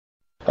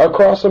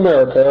across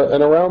America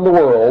and around the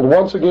world.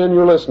 Once again,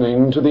 you're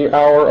listening to the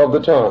Hour of the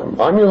Time.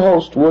 I'm your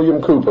host,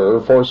 William Cooper,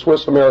 for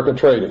Swiss America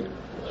Trading.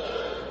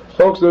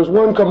 Folks, there's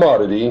one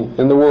commodity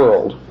in the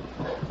world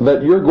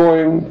that you're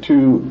going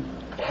to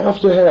have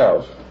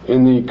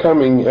in the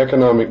coming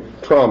economic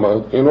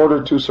trauma in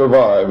order to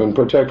survive and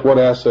protect what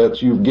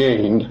assets you've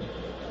gained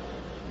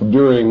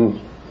during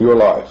your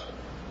life.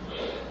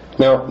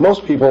 Now,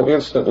 most people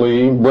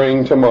instantly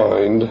bring to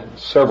mind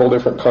several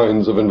different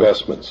kinds of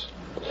investments,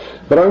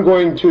 but I'm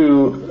going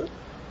to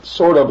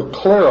sort of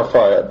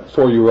clarify it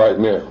for you right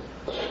now.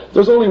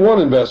 There's only one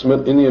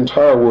investment in the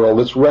entire world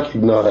that's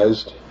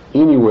recognized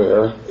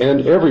anywhere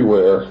and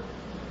everywhere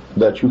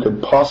that you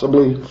could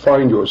possibly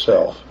find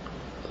yourself.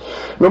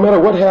 No matter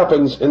what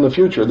happens in the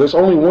future, there's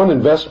only one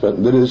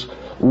investment that is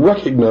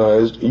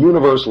recognized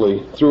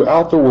universally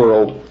throughout the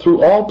world,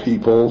 through all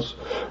peoples,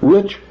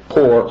 rich,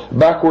 poor,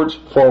 backwards,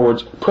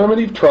 forwards,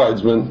 primitive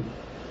tribesmen,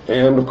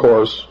 and, of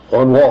course,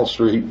 on Wall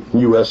Street,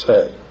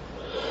 USA.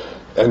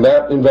 And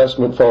that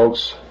investment,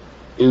 folks,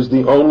 is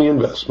the only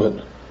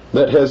investment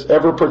that has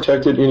ever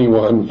protected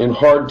anyone in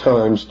hard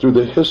times through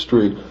the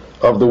history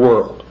of the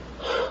world.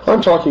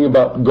 I'm talking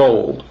about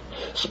gold.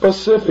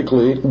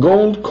 Specifically,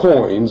 gold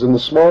coins in the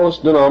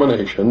smallest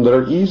denomination that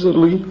are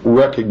easily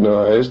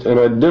recognized and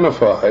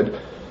identified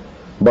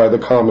by the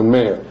common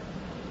man.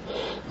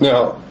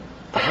 Now,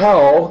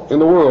 how in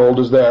the world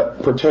does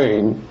that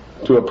pertain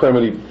to a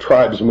primitive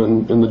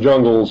tribesman in the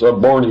jungles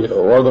of Borneo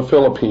or the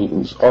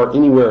Philippines or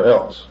anywhere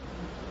else?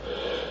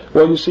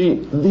 Well, you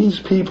see, these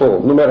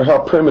people, no matter how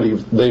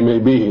primitive they may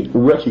be,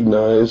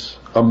 recognize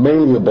a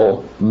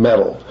malleable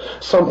metal,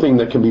 something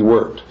that can be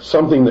worked,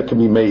 something that can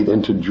be made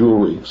into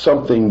jewelry,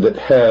 something that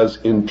has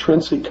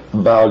intrinsic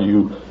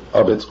value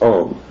of its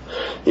own.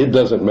 It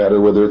doesn't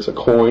matter whether it's a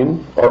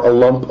coin or a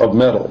lump of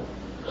metal.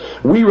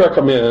 We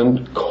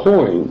recommend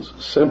coins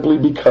simply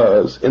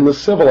because in the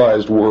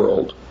civilized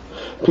world,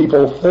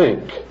 people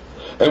think.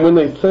 And when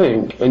they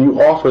think and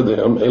you offer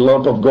them a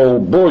lump of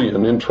gold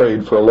bullion in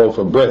trade for a loaf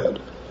of bread,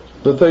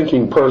 the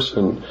thinking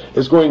person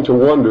is going to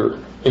wonder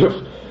if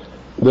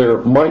there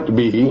might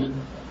be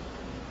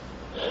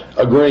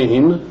a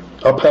grain,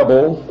 a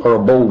pebble, or a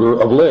boulder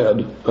of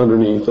lead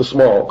underneath a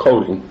small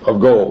coating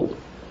of gold.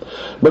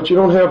 But you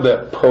don't have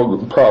that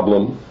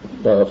problem,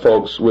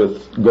 folks,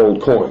 with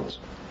gold coins.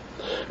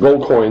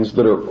 Gold coins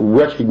that are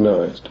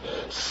recognized.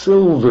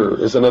 Silver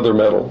is another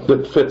metal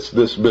that fits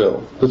this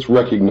bill, that's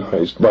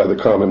recognized by the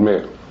common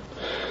man.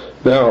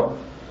 Now,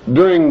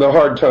 during the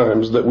hard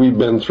times that we've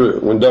been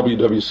through, when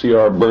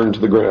WWCR burned to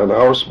the ground,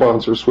 our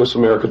sponsor, Swiss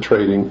America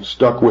Trading,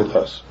 stuck with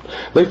us.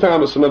 They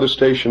found us another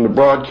station to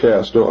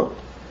broadcast on.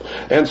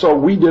 And so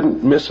we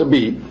didn't miss a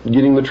beat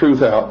getting the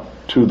truth out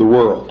to the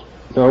world.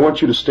 Now I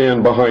want you to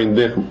stand behind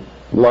them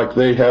like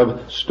they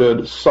have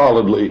stood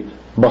solidly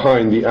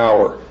behind the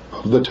Hour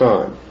of the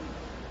Time.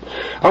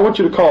 I want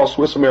you to call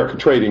Swiss America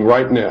Trading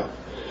right now.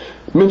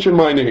 Mention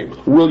my name,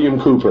 William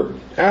Cooper.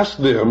 Ask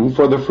them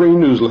for the free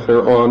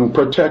newsletter on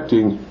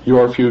protecting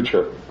your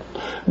future.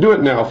 Do it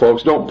now,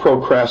 folks. Don't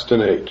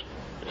procrastinate.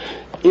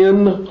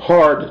 In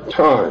hard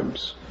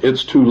times,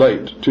 it's too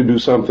late to do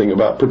something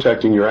about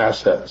protecting your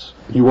assets.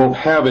 You won't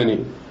have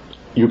any.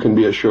 You can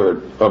be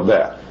assured of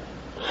that.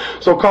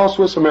 So call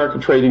Swiss America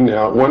Trading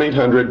now,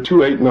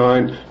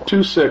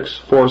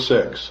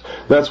 1-800-289-2646.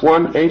 That's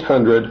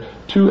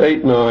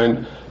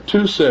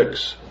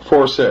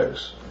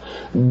 1-800-289-2646.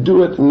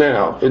 Do it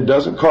now. It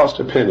doesn't cost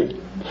a penny.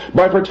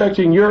 By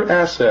protecting your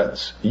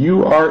assets,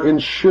 you are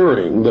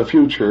ensuring the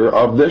future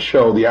of this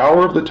show, the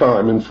Hour of the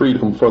Time, and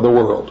freedom for the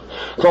world.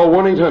 Call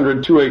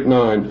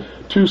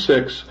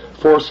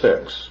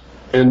 1-800-289-2646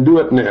 and do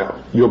it now.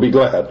 You'll be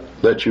glad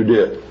that you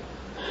did.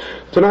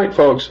 Tonight,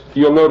 folks,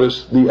 you'll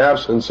notice the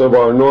absence of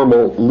our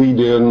normal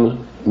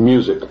lead-in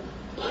music.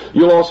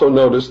 You'll also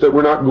notice that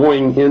we're not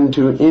going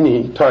into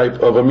any type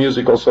of a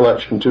musical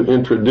selection to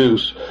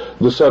introduce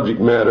the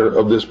subject matter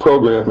of this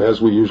program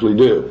as we usually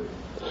do,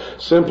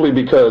 simply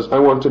because I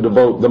want to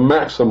devote the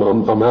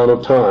maximum amount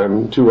of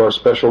time to our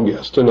special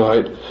guest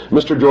tonight,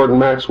 Mr. Jordan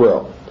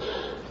Maxwell.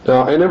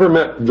 Now, I never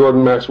met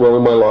Jordan Maxwell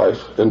in my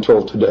life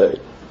until today.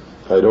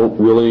 I don't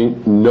really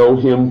know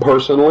him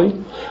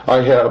personally.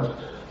 I have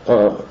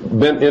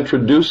been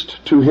introduced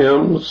to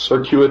him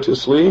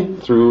circuitously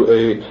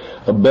through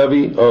a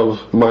bevy of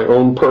my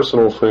own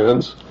personal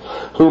friends,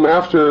 whom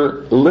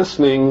after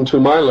listening to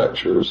my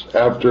lectures,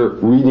 after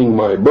reading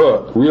my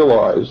book,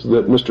 realized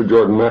that Mr.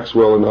 Jordan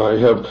Maxwell and I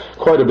have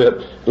quite a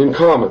bit in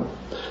common.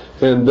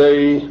 And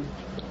they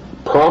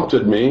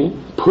prompted me,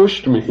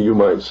 pushed me, you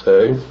might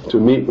say, to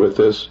meet with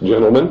this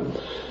gentleman.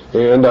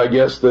 And I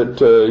guess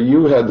that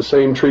you had the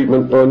same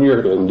treatment on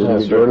your end,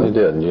 didn't you, Jordan? I certainly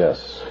did,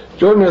 yes.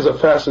 Jordan has a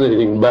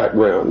fascinating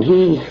background.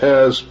 He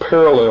has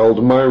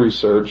paralleled my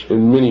research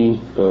in many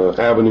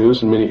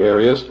avenues, in many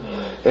areas.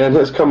 and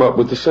has come up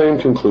with the same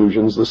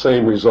conclusions, the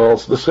same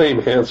results, the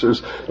same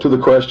answers to the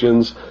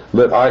questions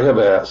that I have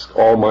asked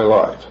all my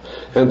life.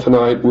 And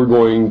tonight we're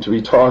going to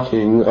be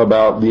talking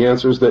about the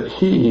answers that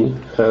he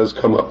has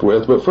come up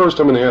with. But first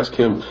I'm going to ask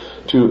him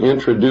to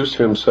introduce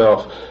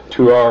himself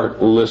to our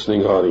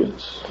listening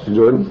audience.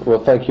 Jordan?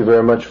 Well, thank you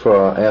very much for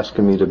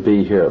asking me to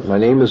be here. My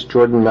name is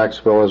Jordan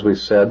Maxwell, as we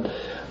said.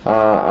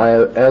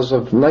 As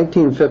of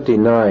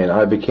 1959,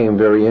 I became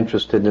very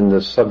interested in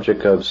the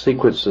subject of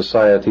secret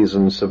societies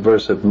and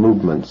subversive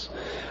movements.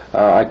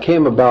 I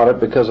came about it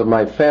because of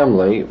my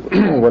family.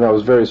 When I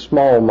was very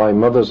small, my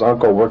mother's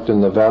uncle worked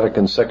in the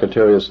Vatican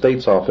Secretary of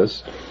State's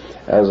office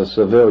as a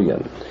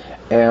civilian.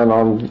 And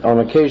on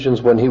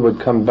occasions when he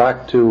would come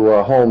back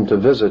to home to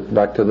visit,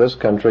 back to this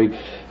country,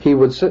 he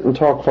would sit and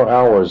talk for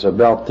hours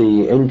about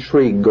the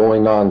intrigue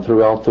going on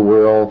throughout the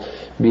world,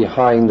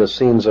 behind the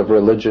scenes of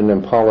religion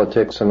and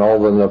politics, and all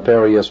the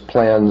nefarious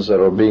plans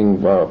that are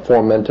being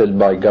fomented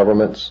by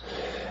governments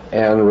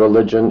and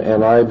religion.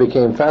 And I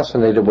became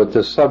fascinated with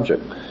this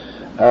subject.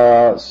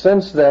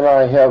 Since then,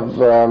 I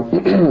have,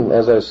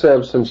 as I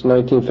said, since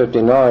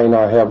 1959,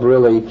 I have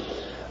really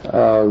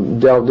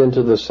delved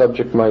into the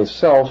subject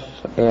myself,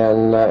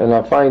 and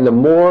I find the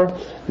more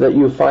that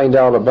you find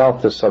out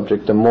about the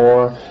subject, the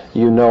more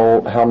you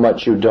know how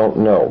much you don't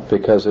know,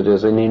 because it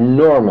is an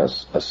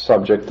enormous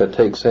subject that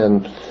takes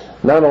in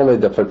not only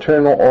the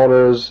fraternal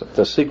orders,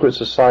 the secret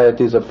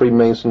societies of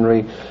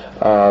Freemasonry,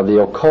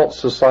 the occult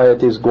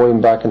societies going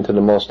back into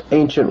the most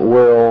ancient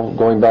world,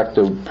 going back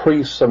to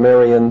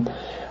pre-Sumerian,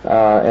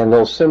 and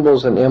those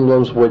symbols and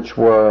emblems which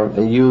were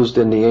used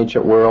in the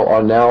ancient world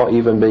are now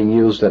even being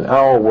used in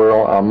our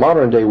world, our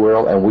modern day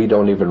world, and we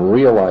don't even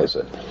realize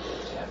it.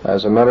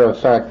 As a matter of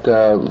fact,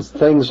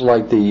 things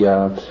like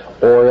the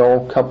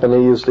oil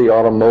companies, the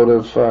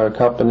automotive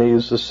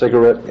companies, the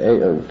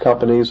cigarette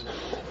companies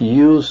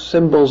use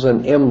symbols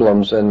and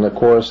emblems, and of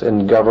course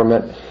in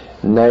government,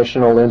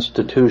 national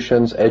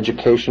institutions,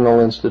 educational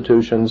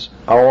institutions.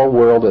 Our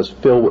world is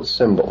filled with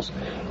symbols,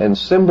 and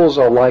symbols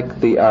are like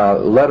the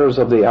letters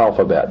of the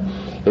alphabet.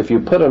 If you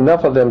put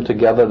enough of them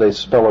together, they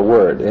spell a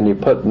word, and you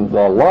put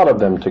a lot of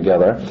them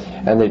together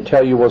and they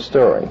tell you a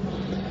story.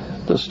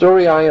 The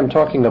story I am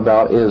talking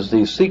about is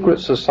the secret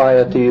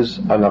societies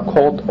and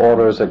occult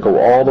orders that go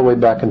all the way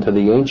back into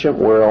the ancient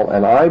world,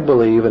 and I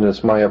believe, and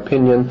it's my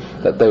opinion,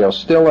 that they are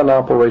still in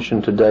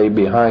operation today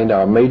behind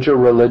our major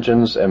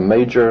religions and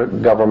major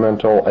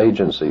governmental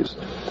agencies.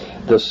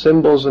 The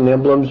symbols and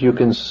emblems you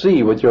can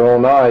see with your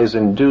own eyes,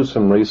 and do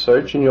some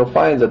research, and you'll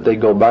find that they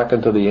go back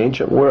into the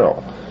ancient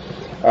world.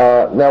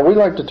 Now, we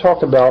like to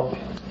talk about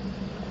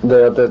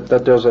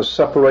that there's a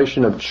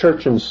separation of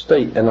church and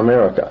state in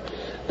America.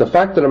 The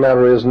fact of the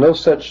matter is, no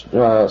such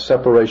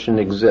separation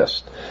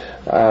exists.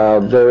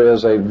 There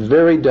is a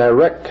very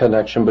direct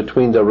connection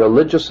between the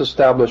religious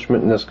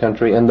establishment in this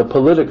country and the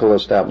political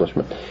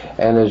establishment,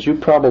 and as you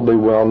probably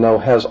well know,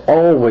 has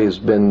always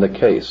been the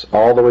case,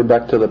 all the way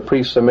back to the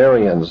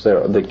pre-Sumerians.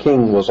 The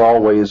king was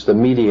always the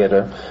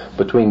mediator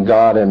between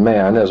God and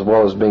man, as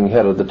well as being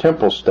head of the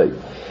temporal state.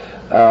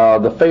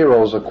 The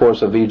pharaohs, of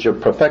course, of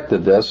Egypt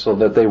perfected this, so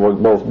that they were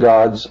both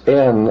gods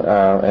and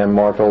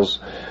mortals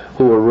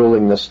who were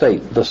ruling the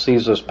state. The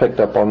Caesars picked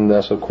up on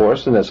this, of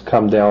course, and it's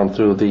come down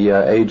through the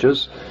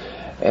ages.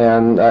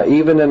 And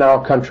even in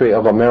our country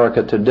of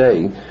America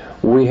today,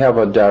 we have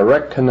a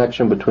direct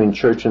connection between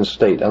church and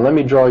state. And let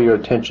me draw your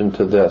attention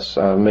to this,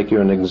 make you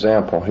an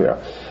example here.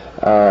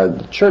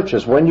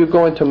 Churches, when you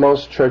go into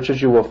most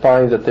churches, you will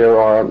find that there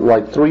are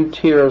like 3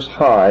 tiers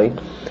high,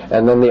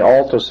 and then the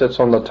altar sits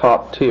on the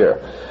top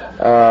tier.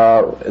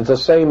 The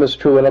same is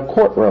true in a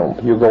courtroom.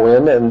 You go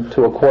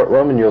into a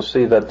courtroom and you'll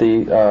see that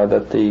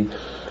the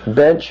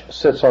bench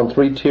sits on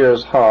 3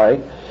 tiers high,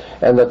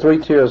 and the 3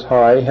 tiers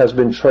high has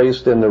been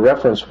traced in the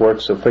reference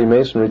works of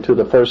Freemasonry to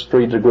the first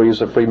 3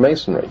 degrees of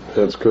Freemasonry.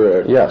 That's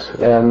correct. Yes,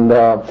 and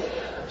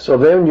so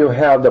then you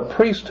have the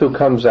priest who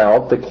comes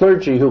out, the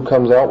clergy who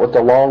comes out with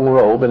the long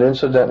robe, and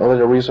incidentally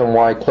the reason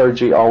why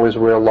clergy always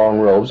wear long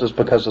robes is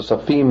because it's a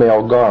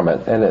female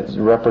garment, and it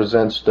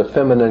represents the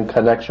feminine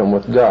connection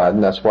with God,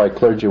 and that's why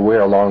clergy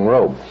wear a long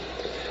robe.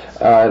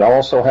 It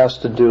also has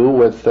to do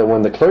with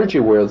when the clergy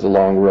wears the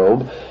long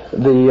robe,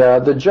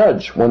 the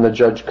judge, when the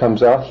judge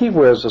comes out, he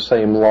wears the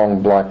same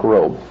long black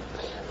robe.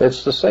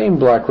 It's the same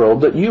black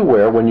robe that you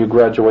wear when you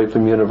graduate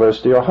from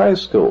university or high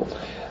school.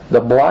 The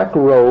black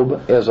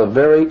robe is a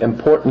very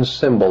important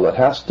symbol. It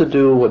has to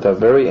do with a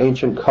very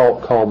ancient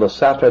cult called the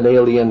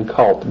Saturnalian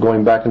cult,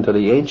 going back into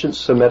the ancient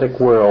Semitic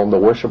world, the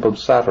worship of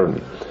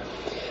Saturn.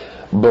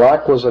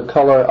 Black was a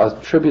color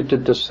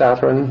attributed to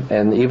Saturn,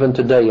 and even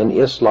today in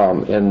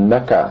Islam, in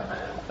Mecca,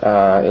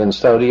 in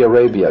Saudi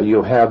Arabia,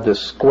 you have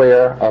this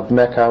square of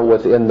Mecca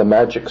within the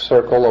magic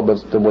circle, or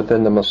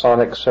within the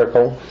Masonic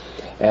circle,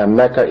 and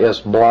Mecca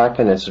is black,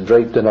 and it's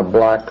draped in a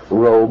black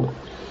robe.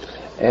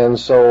 And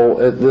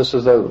so this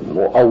is a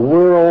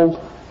world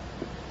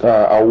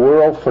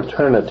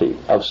fraternity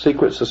of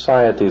secret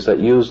societies that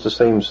use the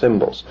same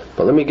symbols.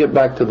 But let me get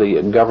back to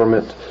the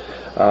government,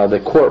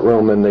 the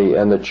courtroom, and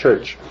the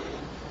church.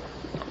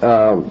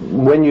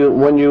 when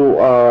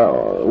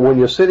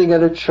you're sitting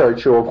at a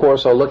church, you of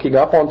course are looking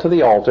up onto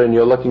the altar, and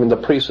the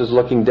priest is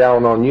looking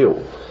down on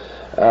you.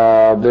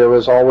 There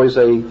is always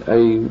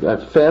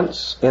a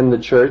fence in the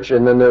church,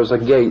 and then there's a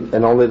gate,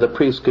 and only the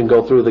priest can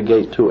go through the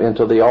gate to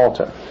enter the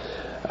altar.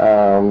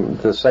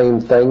 The same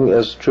thing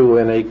is true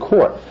in a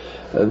court.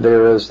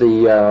 There is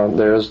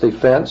the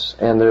fence,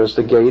 and there's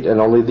the gate, and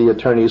only the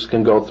attorneys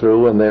can go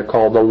through, and they're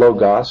called the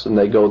logos, and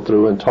they go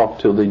through and talk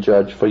to the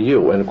judge for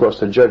you. And of course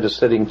the judge is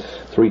sitting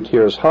 3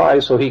 tiers high,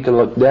 so he can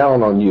look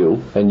down on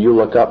you, and you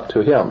look up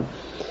to him.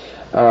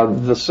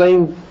 The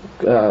same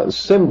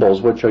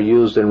symbols which are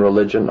used in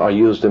religion are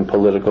used in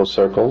political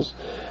circles.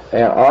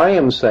 And I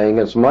am saying,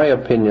 it's my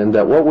opinion,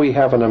 that what we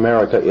have in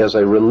America is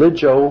a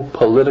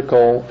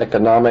religio-political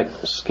economic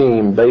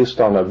scheme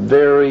based on a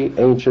very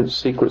ancient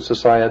secret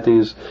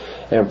societies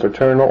and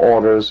fraternal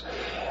orders.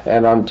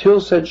 And until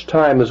such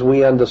time as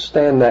we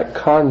understand that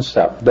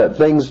concept, that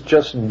things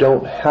just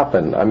don't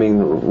happen. I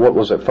mean, what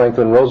was it?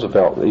 Franklin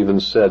Roosevelt even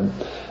said,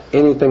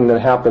 anything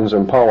that happens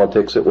in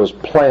politics, it was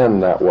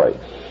planned that way.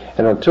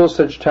 And until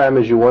such time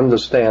as you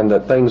understand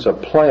that things are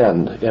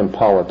planned in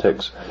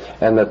politics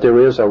and that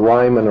there is a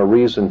rhyme and a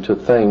reason to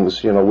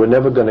things, we're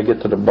never going to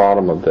get to the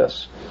bottom of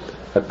this.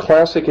 A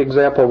classic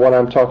example of what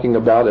I'm talking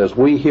about is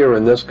we here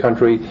in this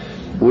country,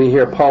 we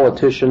hear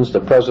politicians, the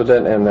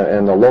president and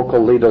the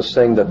local leaders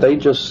saying that they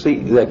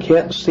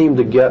can't seem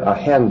to get a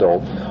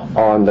handle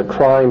on the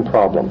crime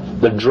problem,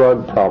 the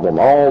drug problem,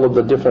 all of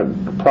the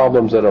different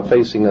problems that are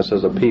facing us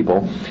as a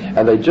people,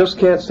 and they just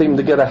can't seem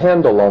to get a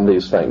handle on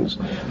these things.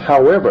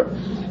 However,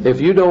 if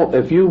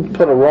you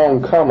put a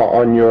wrong comma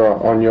on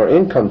your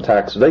income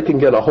tax, they can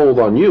get a hold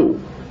on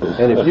you.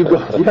 And if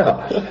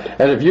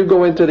you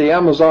go into the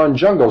Amazon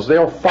jungles,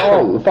 they'll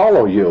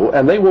follow you,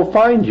 and they will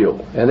find you.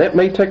 And it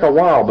may take a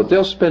while, but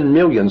they'll spend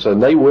millions,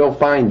 and they will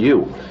find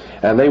you.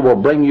 And they will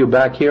bring you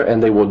back here,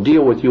 and they will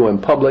deal with you in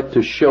public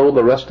to show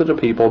the rest of the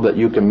people that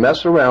you can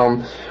mess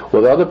around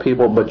with other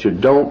people, but you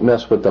don't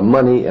mess with the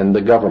money and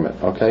the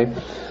government, okay?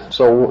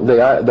 So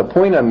the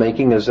point I'm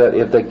making is that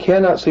if they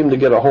cannot seem to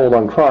get a hold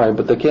on crime,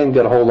 but they can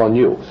get a hold on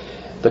you,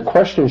 the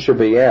question should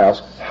be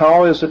asked,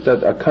 how is it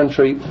that a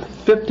country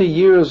 50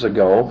 years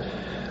ago,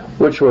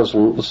 which was a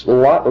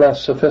lot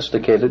less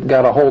sophisticated,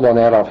 got a hold on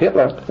Adolf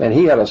Hitler, and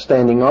he had a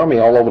standing army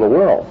all over the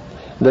world?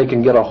 They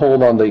can get a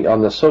hold on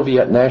the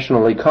Soviet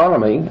national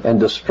economy and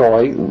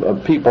destroy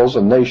peoples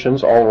and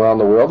nations all around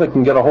the world. They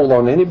can get a hold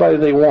on anybody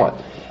they want,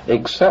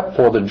 except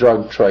for the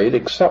drug trade,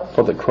 except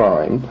for the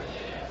crime.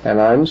 And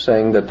I'm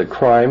saying that the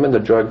crime and the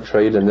drug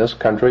trade in this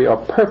country are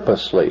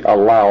purposely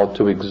allowed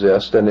to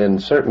exist, and in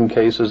certain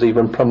cases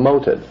even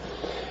promoted.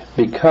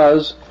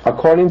 Because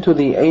according to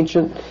the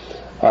ancient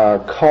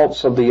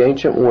cults of the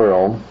ancient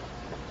world,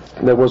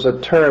 there was a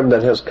term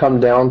that has come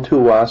down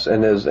to us,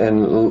 and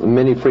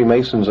many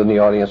Freemasons in the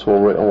audience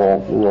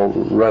will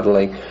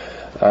readily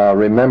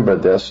remember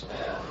this.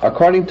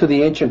 According to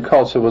the ancient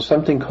cults, there was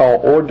something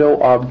called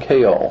ordo ad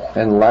chaos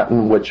in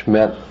Latin, which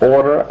meant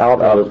order out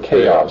of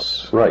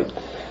chaos. Right.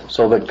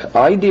 So the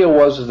idea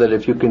was that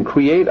if you can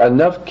create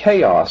enough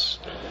chaos,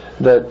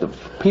 that the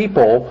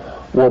people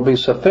will be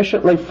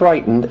sufficiently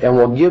frightened and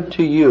will give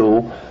to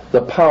you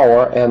the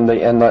power and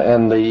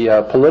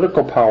the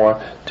political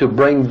power to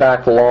bring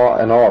back law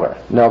and order.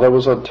 Now, there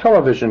was a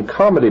television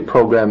comedy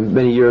program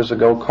many years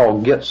ago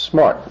called Get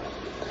Smart.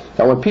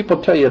 Now, when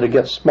people tell you to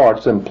get smart,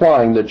 it's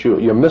implying that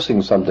you're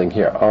missing something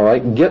here. All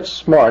right, Get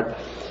Smart.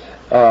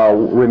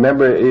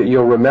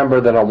 You'll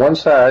remember that on one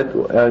side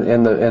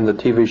in the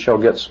TV show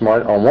Get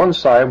Smart, on one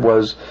side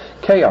was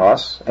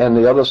chaos and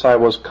the other side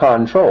was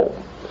control.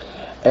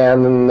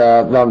 And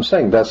I'm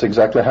saying that's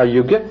exactly how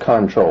you get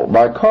control,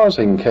 by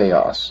causing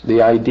chaos.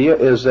 The idea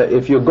is that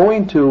if you're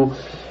going to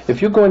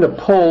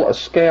pull a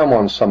scam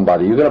on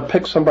somebody, you're going to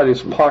pick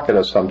somebody's pocket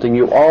or something,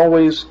 you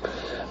always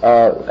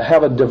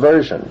have a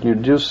diversion. You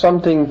do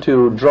something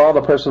to draw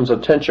the person's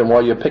attention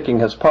while you're picking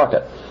his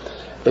pocket.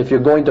 If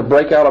you're going to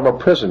break out of a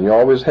prison, you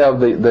always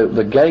have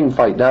the gang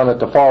fight down at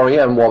the far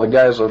end while the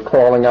guys are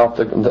crawling out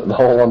the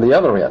hole on the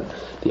other end.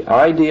 The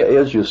idea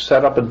is you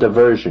set up a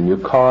diversion, you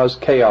cause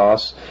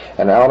chaos,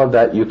 and out of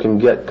that you can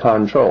get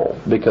control,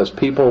 because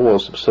people will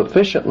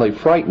sufficiently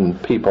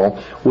frightened people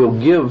will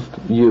give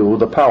you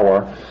the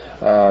power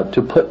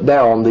to put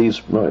down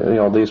these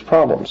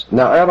problems.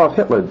 Now, Adolf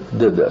Hitler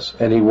did this,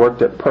 and he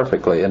worked it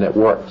perfectly, and it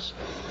works.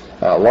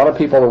 A lot of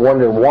people are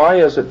wondering, why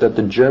is it that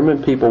the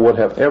German people would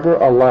have ever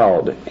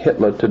allowed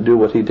Hitler to do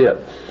what he did?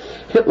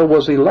 Hitler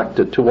was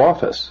elected to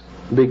office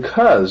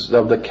because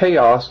of the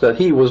chaos that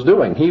he was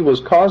doing. He was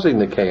causing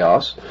the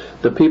chaos.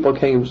 The people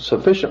came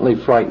sufficiently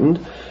frightened,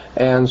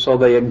 and so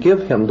they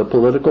give him the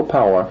political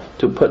power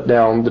to put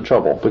down the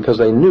trouble, because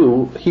they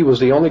knew he was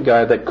the only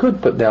guy that could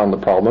put down the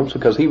problems,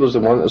 because he was the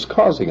one that was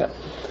causing it.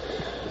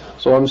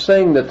 So I'm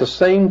saying that the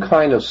same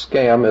kind of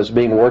scam is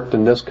being worked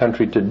in this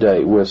country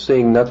today. We're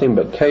seeing nothing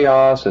but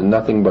chaos and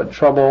nothing but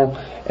trouble,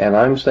 and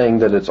I'm saying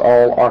that it's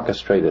all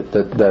orchestrated,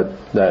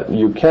 that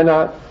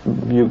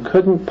you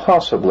couldn't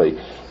possibly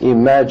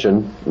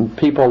imagine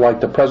people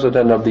like the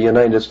President of the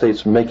United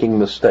States making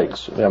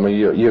mistakes. I mean,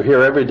 you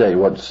hear every day,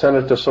 what,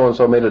 Senator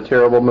so-and-so made a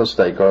terrible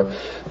mistake, or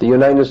the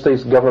United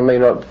States government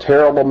made a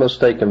terrible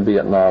mistake in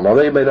Vietnam, or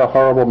they made a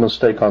horrible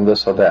mistake on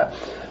this or that.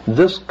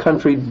 This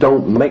country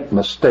don't make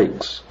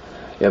mistakes.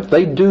 If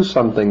they do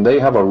something, they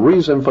have a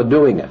reason for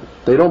doing it.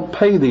 They don't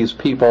pay these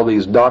people,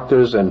 these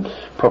doctors and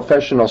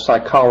professional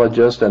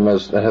psychologists and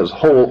his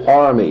whole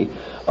army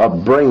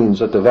of brains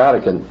at the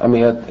Vatican. I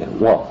mean,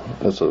 well,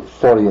 it's a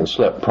Freudian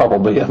slip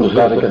probably in the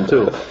Vatican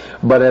too.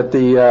 But at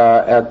the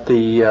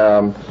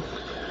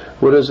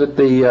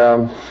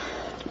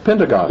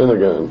Pentagon.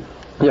 Pentagon.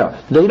 Yeah,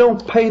 they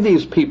don't pay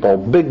these people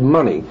big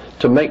money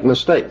to make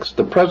mistakes.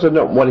 The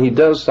president, when he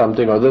does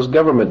something, or this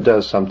government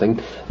does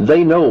something,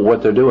 they know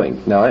what they're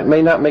doing. Now, it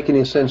may not make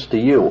any sense to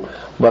you,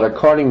 but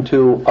according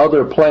to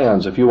other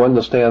plans, if you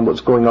understand what's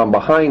going on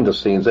behind the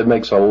scenes, it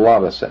makes a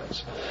lot of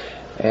sense.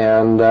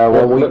 And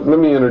let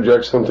me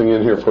interject something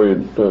in here for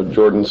you,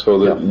 Jordan, so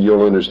that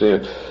you'll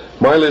understand.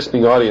 My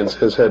listening audience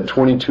has had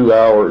 22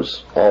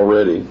 hours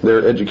already.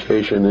 Their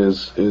education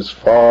is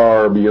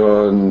far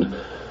beyond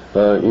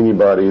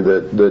anybody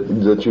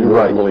that you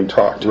normally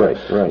talk to.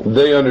 Right.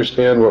 They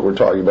understand what we're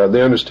talking about.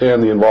 They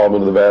understand the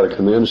involvement of the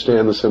Vatican. They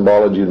understand the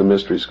symbology of the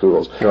mystery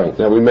schools. Right.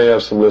 Now, we may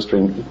have some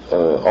listening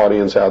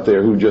audience out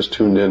there who just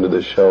tuned into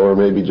this show, or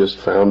maybe just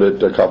found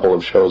it a couple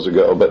of shows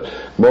ago. But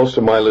most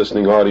of my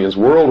listening audience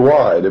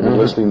worldwide have been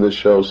listening to this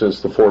show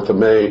since the 4th of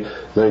May,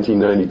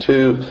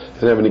 1992,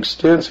 and have an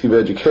extensive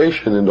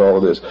education into all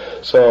of this.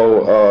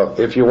 So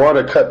if you want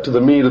to cut to the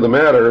meat of the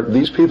matter,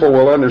 these people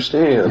will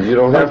understand. You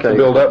don't have to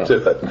build up to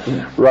it.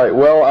 Right.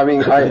 Well, I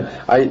mean,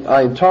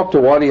 I talk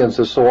to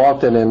audiences so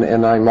often,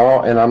 and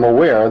I'm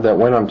aware that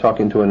when I'm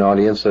talking to an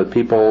audience, that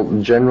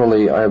people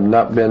generally have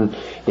not been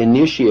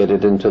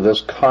initiated into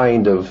this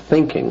kind of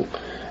thinking,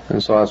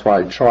 and so that's why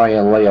I try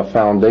and lay a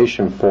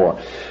foundation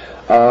for.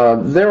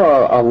 There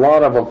are a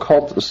lot of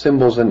occult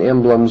symbols and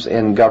emblems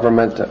in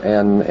government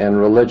and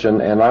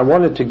religion, and I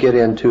wanted to get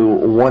into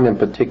one in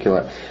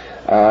particular.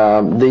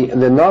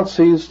 The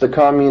Nazis, the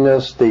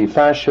communists, the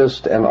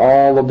fascists, and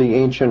all of the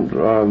ancient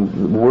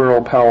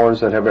world powers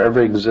that have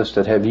ever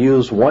existed have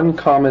used one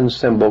common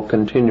symbol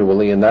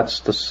continually, and that's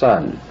the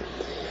sun.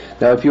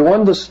 Now, if you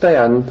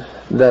understand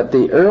that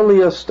the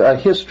earliest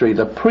history,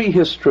 the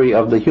prehistory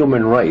of the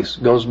human race,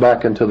 goes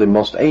back into the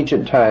most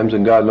ancient times,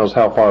 and God knows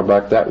how far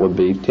back that would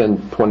be,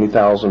 10,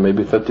 20,000,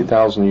 maybe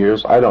 50,000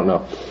 years, I don't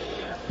know.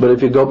 But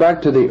if you go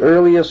back to the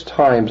earliest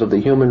times of the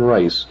human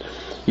race,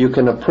 you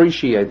can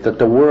appreciate that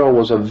the world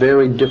was a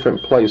very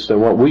different place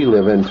than what we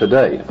live in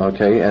today,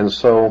 okay? And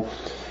so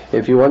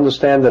if you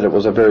understand that it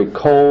was a very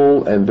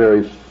cold and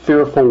very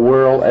fearful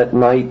world at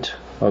night,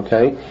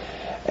 okay?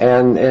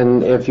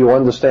 And if you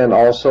understand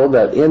also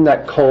that in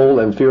that cold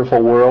and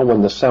fearful world,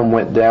 when the sun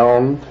went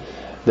down,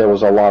 there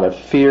was a lot of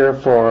fear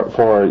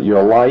for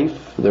your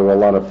life. There were a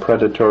lot of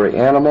predatory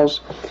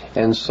animals.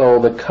 And so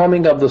the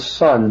coming of the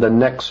sun the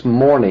next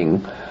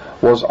morning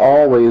was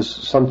always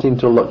something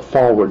to look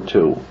forward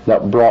to,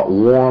 that brought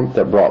warmth,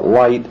 that brought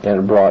light,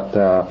 and brought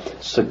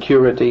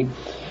security.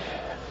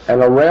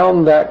 And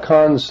around that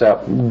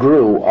concept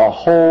grew a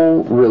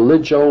whole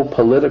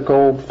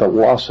religio-political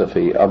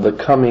philosophy of the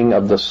coming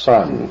of the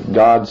sun,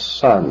 God's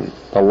sun,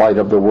 the light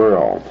of the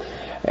world.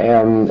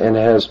 And it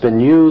has been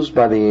used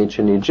by the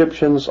ancient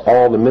Egyptians,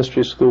 all the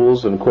mystery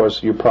schools, and of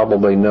course you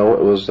probably know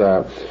it was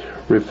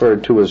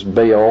referred to as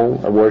Baal,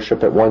 a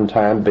worship at one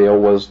time. Baal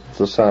was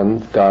the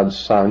sun, God's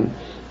sun,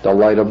 the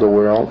light of the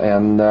world.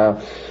 And,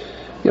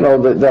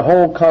 the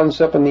whole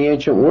concept in the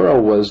ancient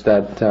world was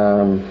that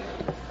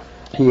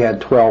he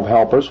had 12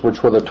 helpers,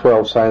 which were the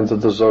 12 signs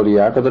of the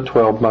zodiac, or the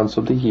 12 months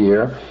of the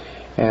year.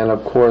 And,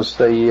 of course,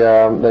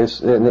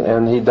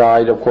 and he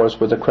died, of course,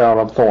 with the crown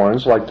of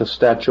thorns, like the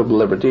Statue of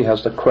Liberty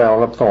has the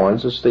crown of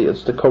thorns. It's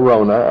the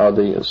corona, or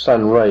the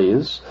sun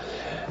rays.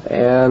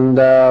 And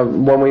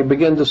when we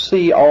begin to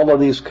see all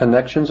of these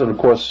connections, and of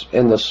course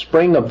in the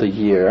spring of the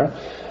year,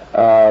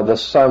 the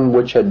sun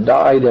which had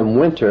died in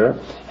winter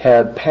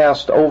had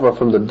passed over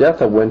from the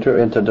death of winter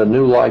into the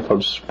new life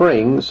of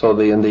spring. So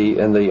in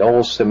the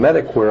old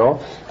Semitic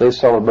world, they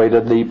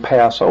celebrated the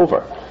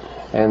Passover.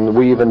 And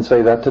we even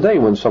say that today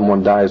when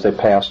someone dies, they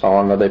passed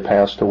on, or they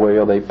passed away,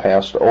 or they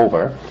passed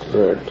over.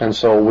 Right. And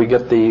so we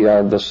get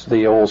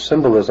the old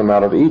symbolism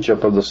out of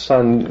Egypt of the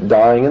sun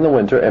dying in the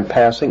winter and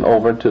passing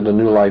over to the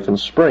new life in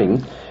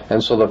spring.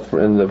 And so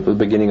in the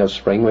beginning of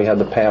spring, we had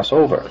the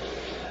Passover.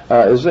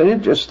 is an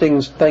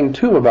interesting thing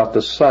too about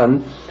the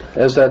sun,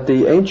 is that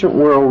the ancient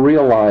world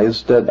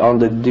realized that on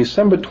the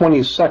December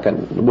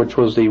 22nd, which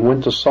was the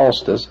winter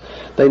solstice,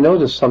 they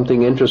noticed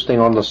something interesting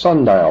on the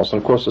sundials.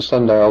 And of course, the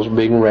sundials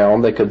being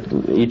round, they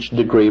could each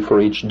degree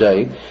for each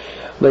day.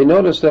 They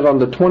noticed that on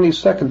the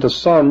 22nd, the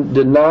sun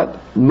did not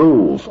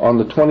move. On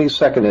the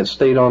 22nd, it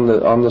stayed on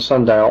the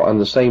sundial on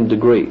the same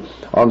degree.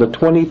 On the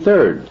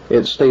 23rd,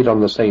 it stayed on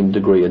the same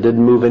degree. It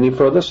didn't move any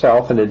further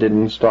south, and it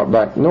didn't start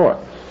back north.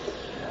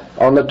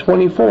 On the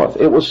 24th,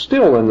 it was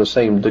still in the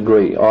same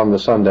degree on the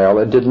sundial.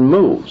 It didn't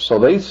move. So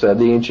they said,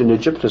 the ancient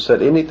Egyptians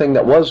said, anything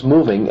that was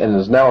moving and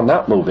is now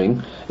not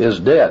moving is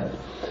dead.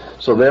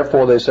 So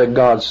therefore they said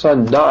God's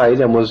son died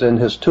and was in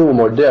his tomb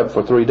or dead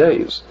for 3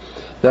 days.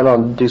 Then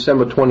on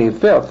December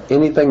 25th,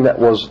 anything that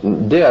was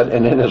dead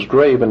and in his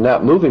grave and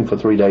not moving for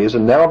 3 days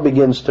and now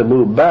begins to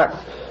move back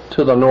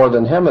to the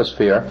northern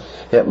hemisphere,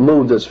 it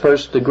moved its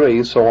first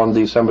degree. So on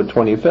December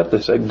 25th,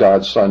 they said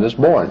God's son is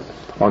born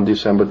on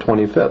December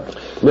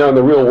 25th. Now, in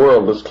the real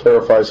world, let's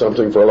clarify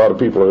something for a lot of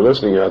people who are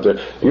listening out there.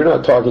 You're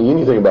not talking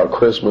anything about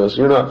Christmas.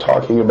 You're not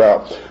talking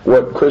about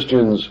what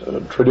Christians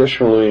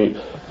traditionally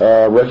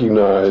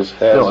recognize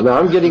as,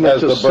 I'm getting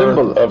as the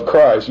birth of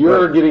Christ.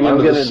 You're getting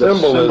into the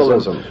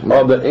symbolism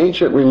of the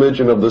ancient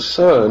religion of the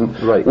sun,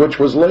 which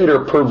was later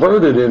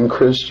perverted in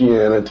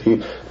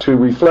Christianity to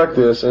reflect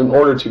this in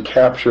order to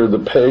capture the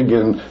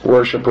pagan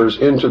worshipers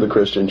into the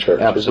Christian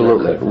church.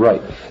 Absolutely,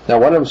 right. Now,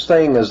 what I'm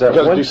saying is that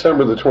because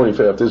December the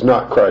 25th is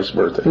not Christ's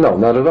birthday. No,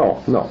 not at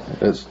all. No,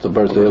 it's the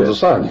birthday of the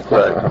sun.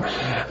 Right.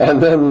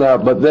 And then,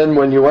 but then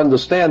when you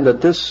understand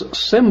that this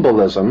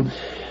symbolism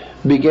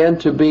began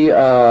to be,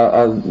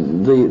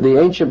 the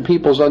ancient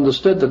peoples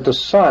understood that the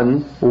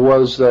sun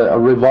was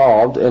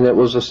revolved, and it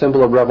was a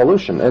symbol of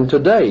revolution. And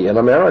today in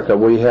America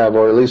we have,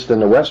 or at least in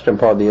the western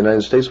part of the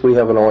United States, we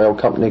have an oil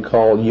company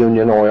called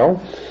Union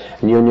Oil.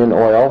 Union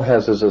Oil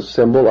has as a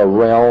symbol a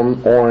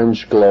round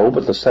orange globe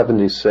at the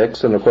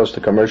 76, and of course the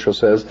commercial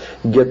says,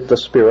 get the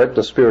spirit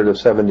of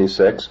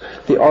 76.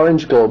 The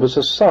orange globe is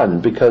a sun,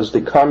 because the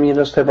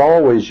communists have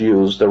always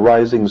used the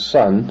rising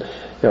sun.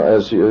 You know,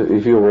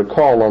 if you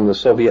recall, on the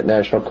Soviet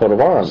national coat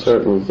of arms,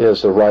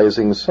 is the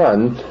rising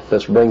sun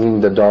that's bringing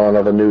the dawn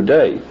of a new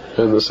day.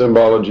 And the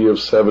symbology of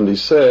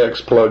 76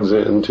 plugs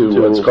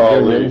into what's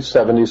called the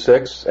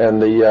 76,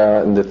 and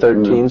the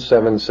 13,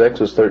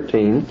 76 is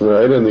 13.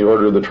 Right, in the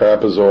order of the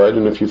trapezoid.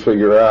 And if you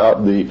figure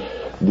out the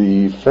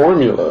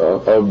formula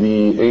of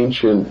the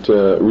ancient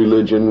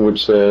religion,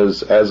 which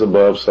says, as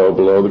above, so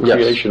below, the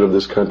creation of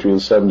this country in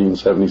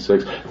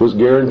 1776 was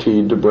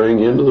guaranteed to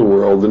bring into the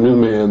world the new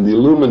man, the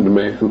illumined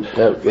man,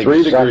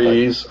 3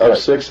 degrees of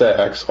 6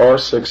 acts, or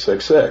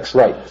 666.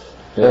 Right.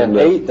 And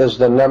 8 is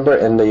the number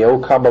in the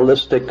old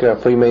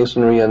Kabbalistic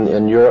Freemasonry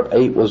in Europe.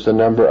 8 was the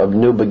number of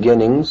new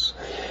beginnings.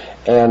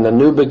 And the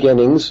new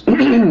beginnings,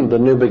 the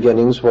new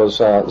beginnings was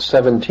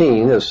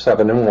 17 is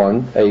 7 and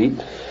 1,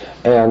 8.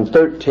 And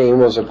 13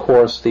 was, of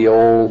course, the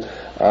old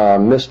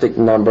mystic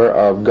number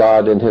of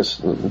God and his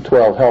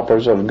 12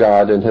 helpers of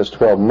God in his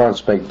 12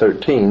 months make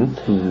 13.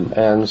 Mm-hmm.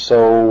 And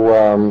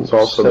so it's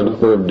also the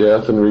number of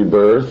death and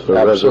rebirth, or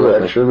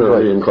resurrection, or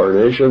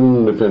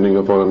reincarnation, depending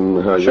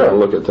upon how you want to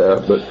look at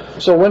that.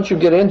 But so once you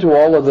get into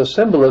all of the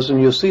symbolism,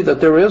 you see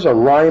that there is a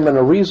rhyme and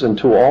a reason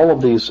to all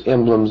of these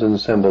emblems and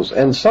symbols.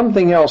 And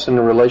something else in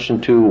relation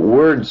to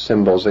word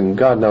symbols, and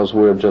God knows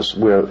we're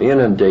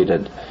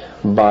inundated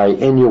by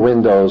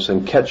innuendos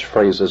and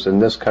catchphrases in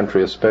this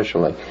country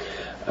especially.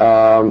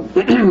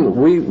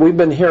 We've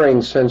been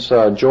hearing since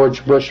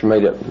George Bush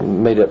made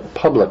it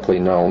publicly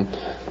known,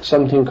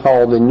 something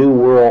called the New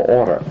World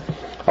Order.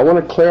 I want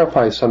to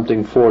clarify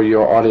something for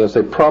your audience.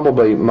 They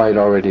probably might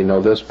already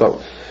know this, but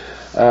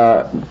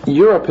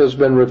Europe has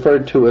been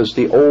referred to as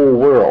the Old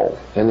World,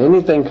 and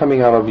anything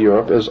coming out of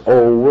Europe is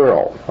Old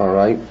World. All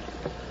right.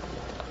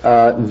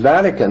 The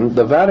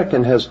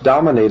Vatican has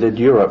dominated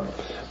Europe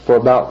for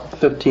about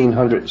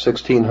 1,500,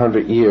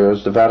 1,600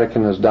 years. The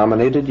Vatican has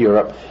dominated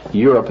Europe.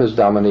 Europe has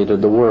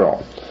dominated the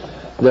world.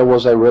 There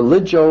was a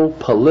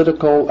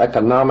religio-political,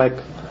 economic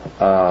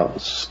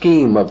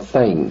scheme of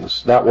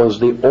things. That was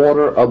the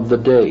order of the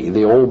day.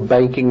 The old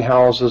banking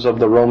houses of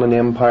the Roman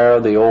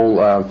Empire, the old,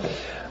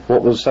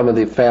 what was some of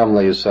the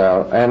families?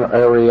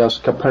 Arius,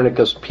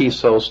 Copernicus,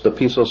 Pisos. The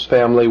Pisos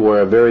family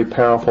were a very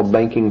powerful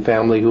banking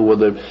family who were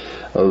the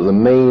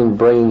main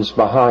brains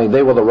behind.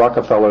 They were the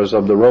Rockefellers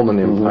of the Roman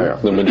Empire.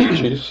 The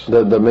Medicis?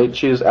 The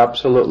Medicis,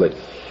 absolutely.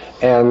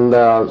 And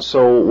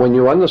so when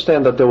you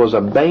understand that there was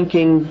a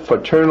banking,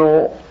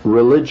 fraternal,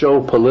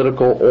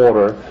 religio-political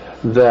order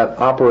that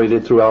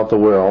operated throughout the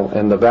world,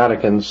 and the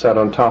Vatican sat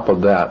on top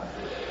of that,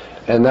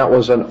 and that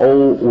was an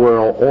old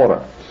world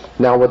order.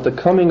 Now, with the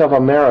coming of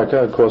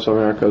America, of course,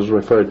 America is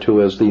referred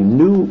to as the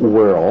New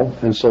World,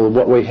 and so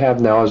what we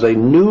have now is a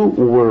New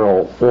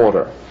World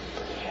Order.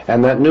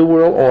 And that New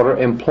World Order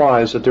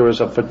implies that there is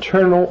a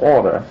fraternal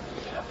order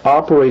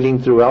operating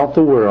throughout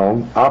the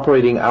world,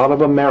 operating out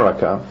of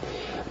America,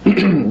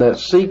 that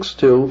seeks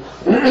to,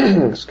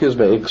 excuse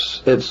me,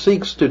 it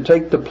seeks to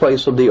take the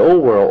place of the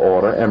old world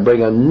order and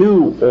bring a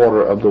new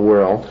order of the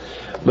world.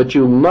 But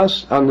you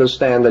must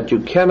understand that you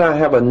cannot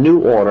have a new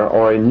order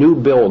or a new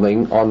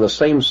building on the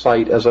same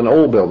site as an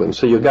old building.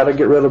 So you've got to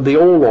get rid of the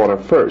old order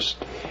first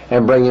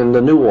and bring in the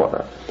new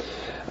order.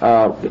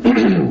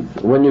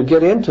 When you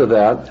get into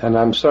that, and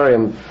I'm sorry,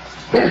 I'm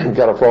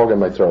got a frog in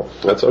my throat.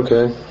 That's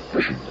okay.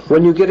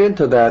 When you get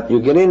into that,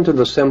 you get into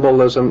the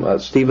symbolism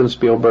Steven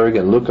Spielberg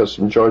and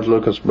George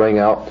Lucas bring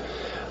out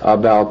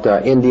about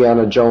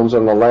Indiana Jones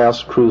and the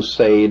Last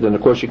Crusade, and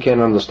of course you can't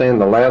understand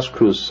the Last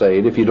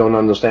Crusade if you don't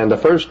understand the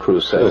First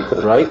Crusade,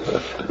 right?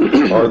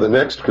 Or the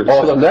next crusade.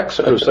 Or the next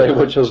crusade,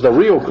 which is the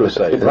real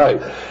crusade,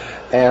 right?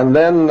 And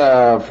then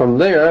from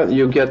there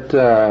you get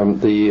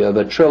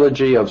the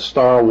trilogy of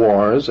Star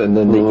Wars, and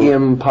then the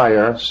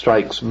Empire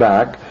Strikes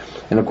Back.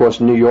 And of course,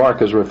 New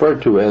York is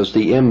referred to as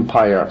the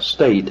Empire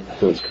State.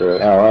 That's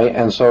correct. All right,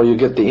 and so you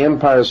get the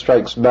Empire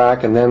Strikes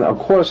Back, and then of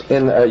course,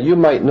 you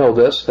might know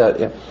this,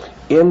 that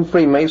in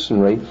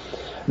Freemasonry,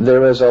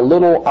 there is a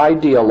little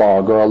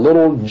ideologue or a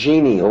little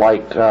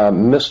genie-like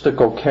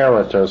mystical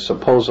character,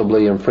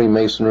 supposedly in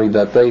Freemasonry,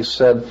 that they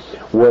said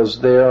was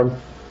their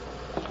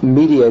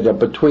mediator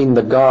between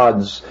the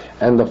gods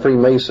and the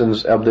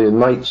Freemasons of the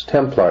Knights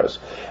Templars.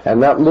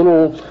 And that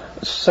little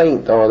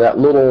saint, or that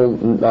little,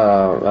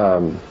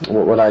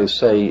 what would I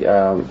say,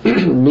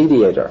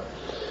 mediator,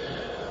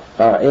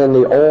 in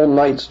the old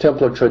Knights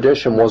Templar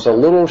tradition was a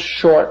little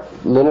short,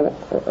 little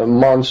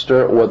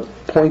monster with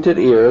pointed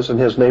ears, and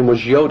his name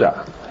was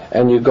Yoda.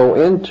 And you go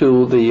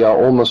into the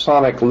old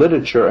Masonic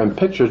literature and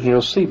pictures, and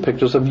you'll see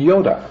pictures of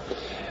Yoda,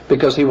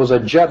 because he was a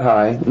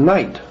Jedi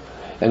Knight.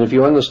 And if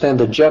you understand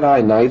the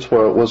Jedi Knights,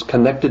 where it was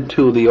connected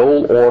to the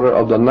old order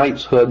of the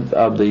knightshood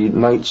of the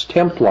Knights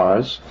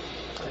Templars.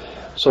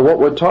 So what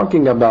we're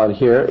talking about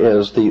here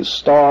is the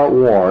Star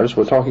Wars.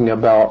 We're talking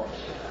about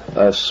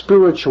a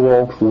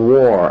spiritual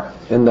war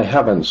in the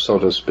heavens, so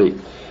to speak.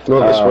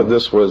 Well,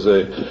 this was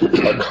a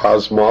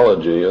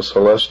cosmology, a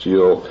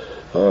celestial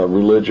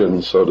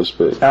religion, so to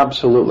speak.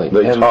 Absolutely.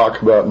 They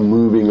talk about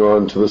moving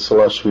on to the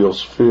celestial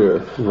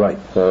sphere, right?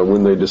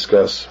 When they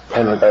discuss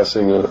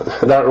passing.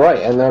 That right,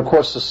 and then of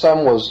course the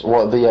sun was.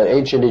 Well, the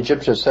ancient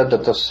Egyptians said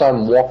that the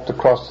sun walked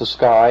across the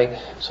sky,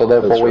 so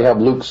therefore we have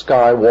Luke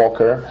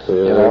Skywalker.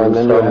 Yeah, and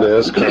then from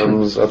this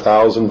comes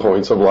 1,000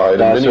 points of light.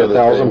 That's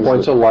 1,000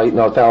 points of light, and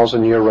a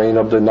 1,000-year reign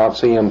of the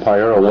Nazi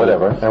Empire, or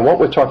whatever. And what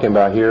we're talking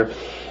about here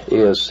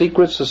is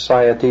secret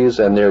societies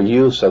and their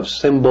use of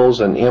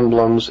symbols and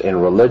emblems in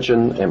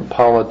religion and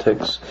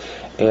politics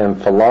and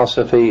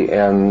philosophy.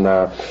 And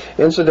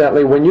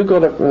incidentally, when you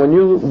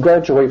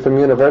graduate from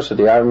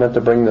university, I meant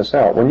to bring this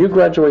out. When you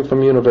graduate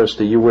from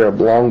university, you wear a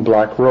long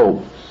black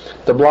robe.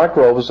 The black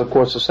robe is, of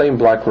course, the same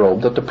black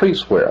robe that the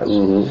priest wears.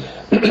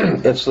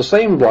 It's the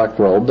same black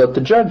robe that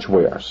the judge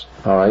wears.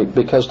 All right,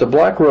 because the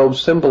black robe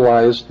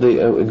symbolized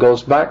it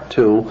goes back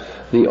to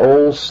the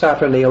old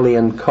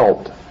Saturnalian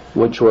cult,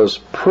 which was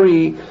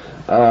pre-Egyptian,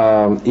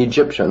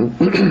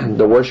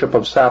 the worship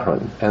of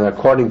Saturn. And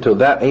according to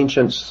that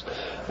ancient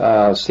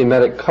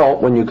Semitic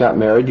cult, when you got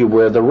married, you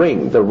wear the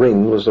ring. The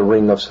ring was the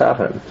ring of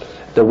Saturn.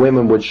 The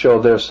women would show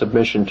their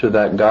submission to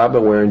that god by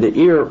wearing the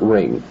ear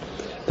ring.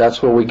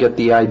 That's where we get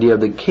the idea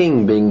of the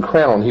king being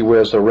crowned. He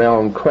wears a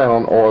round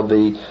crown, or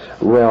the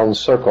round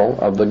circle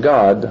of the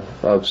god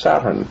of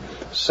Saturn.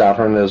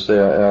 Saturn, as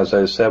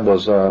I said,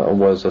 was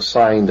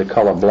assigned the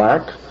color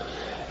black,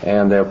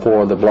 and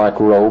therefore the black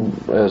robe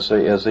is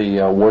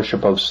the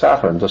worship of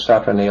Saturn, the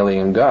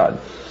Saturnalian god.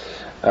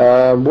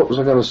 What was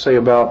I going to say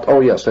about?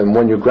 Oh yes, and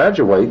when you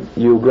graduate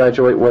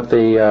with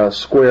the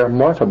square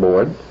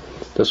mortarboard.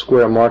 The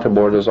square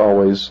mortarboard is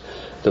always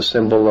the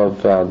symbol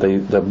of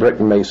the brick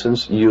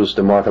masons used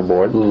the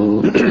mortarboard.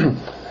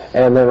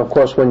 And then, of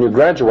course, when you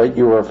graduate,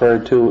 you are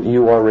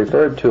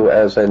referred to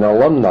as an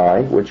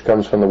alumni, which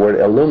comes from the word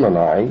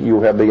illumini. You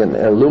have been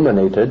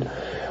illuminated,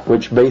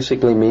 which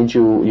basically means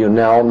you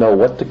now know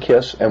what to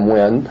kiss and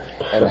when,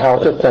 and how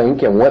to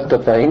think and what to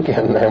think,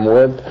 and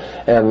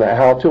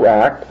how to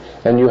act,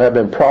 and you have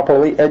been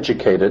properly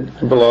educated.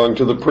 You belong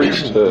to the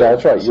priesthood.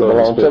 That's right. You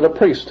belong to the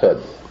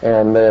priesthood,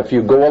 and if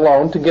you go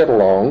along to get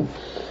along,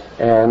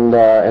 and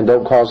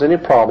don't cause any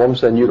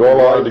problems, then you go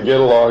along to get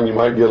along. You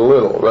might get a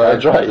little, right?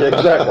 That's right,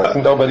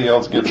 exactly. Nobody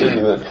else gets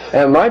anything.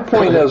 And my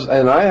point is,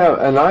 and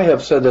I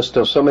have said this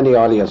to so many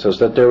audiences,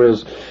 that there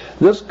is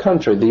this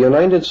country, the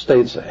United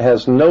States,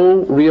 has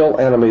no real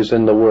enemies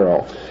in the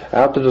world.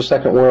 After the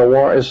Second World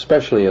War,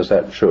 especially, is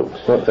that true?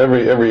 Well,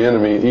 every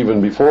enemy,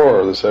 even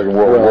before the Second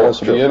World War,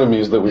 the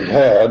enemies that we've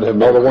had have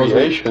been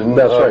creation.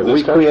 That's right.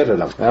 We created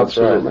them.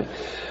 Absolutely.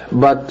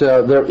 But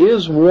there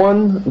is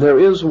one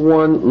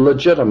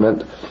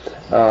legitimate,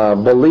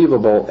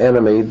 believable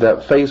enemy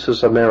that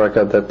faces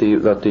America, that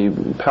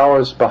the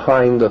powers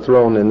behind the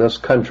throne in this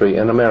country,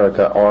 in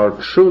America, are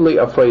truly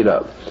afraid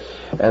of,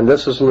 and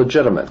this is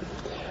legitimate.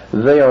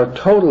 They are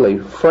totally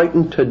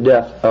frightened to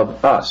death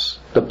of us,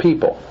 the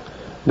people,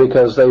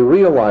 because they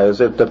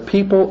realize if the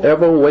people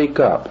ever wake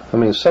up, I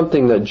mean,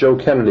 something that Joe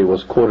Kennedy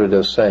was quoted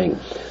as saying,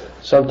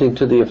 something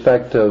to the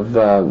effect of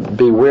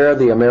beware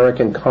the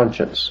American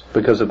conscience,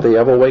 because if they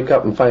ever wake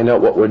up and find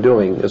out what we're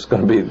doing, it's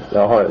going to be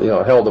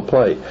hell to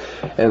play.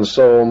 And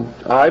so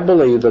I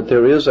believe that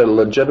there is a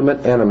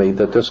legitimate enemy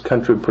that this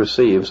country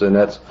perceives, and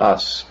that's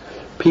us.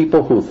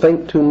 People who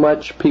think too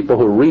much, people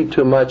who read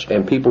too much,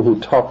 and people who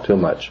talk too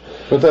much.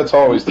 But that's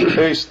always the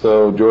case,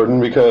 though,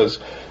 Jordan, because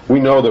we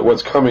know that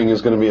what's coming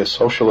is going to be a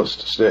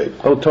socialist state.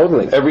 Oh,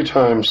 totally. Every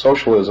time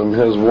socialism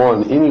has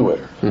won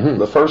anywhere,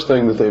 the first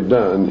thing that they've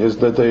done is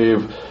that they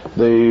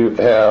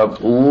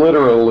have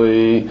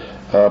literally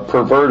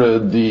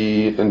perverted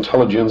the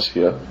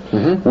intelligentsia,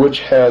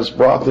 which has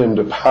brought them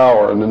to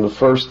power. And then the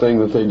first thing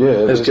that they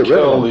did is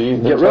kill the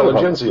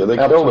intelligentsia. They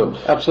killed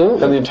them.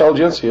 Absolutely. And the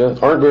intelligentsia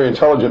aren't very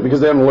intelligent because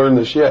they haven't learned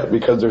this yet,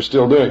 because they're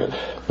still doing it.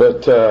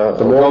 But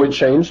the more we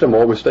change, the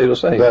more we stay the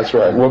same. That's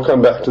right. We'll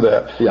come back to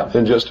that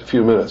in just a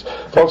few minutes.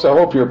 Folks, I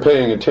hope you're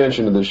paying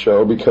attention to this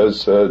show,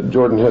 because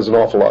Jordan has an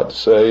awful lot to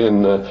say,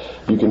 and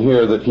you can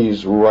hear that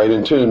he's right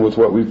in tune with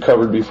what we've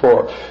covered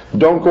before.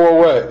 Don't go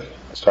away.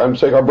 It's time to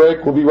take our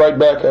break. We'll be right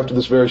back after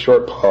this very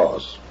short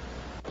pause.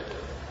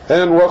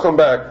 And welcome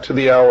back to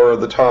the hour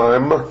of the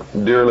time,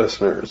 dear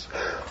listeners.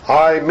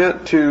 I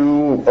meant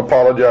to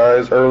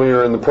apologize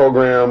earlier in the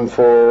program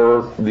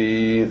for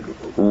the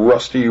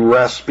rusty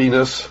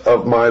raspiness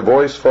of my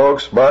voice,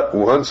 folks, but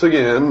once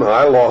again,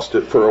 I lost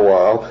it for a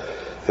while,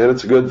 and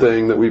it's a good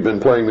thing that we've been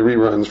playing the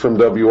reruns from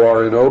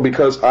WRNO,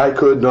 because I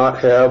could not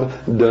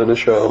have done a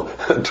show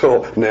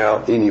until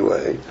now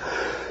anyway.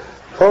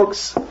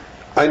 Folks,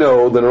 I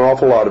know that an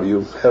awful lot of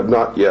you have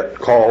not yet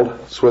called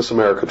Swiss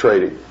America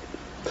Trading.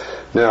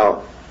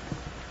 Now,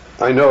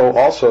 I know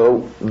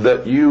also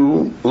that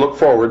you look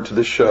forward to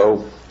this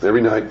show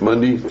every night,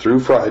 Monday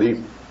through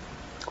Friday,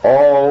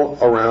 all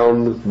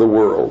around the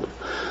world.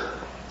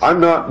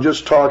 I'm not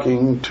just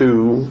talking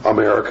to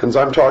Americans.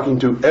 I'm talking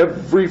to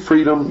every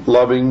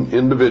freedom-loving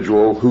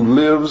individual who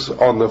lives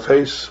on the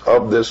face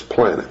of this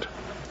planet.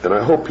 And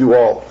I hope you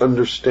all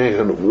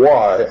understand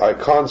why I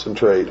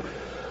concentrate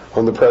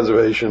on the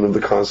preservation of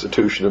the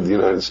Constitution of the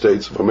United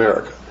States of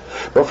America.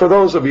 But for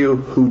those of you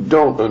who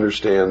don't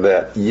understand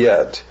that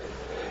yet,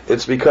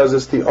 it's because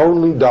it's the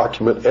only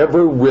document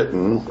ever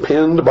written,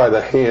 penned by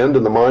the hand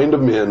and the mind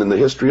of men in the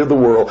history of the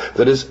world,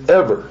 that has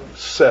ever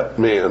set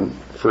man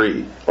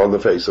free on the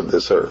face of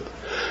this earth.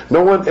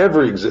 No one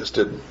ever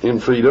existed in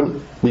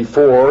freedom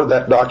before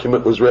that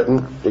document was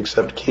written,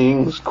 except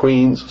kings,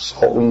 queens,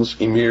 sultans,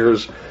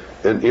 emirs,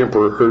 and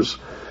emperors.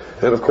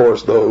 And of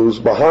course, those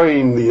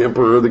behind the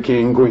emperor, the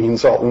king, queen,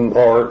 sultan,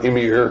 or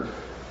emir,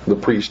 the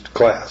priest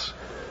class,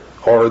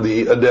 or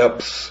the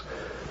adepts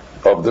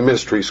of the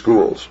mystery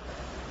schools,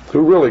 who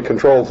really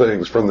control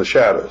things from the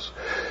shadows.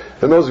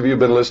 And those of you who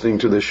have been listening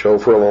to this show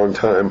for a long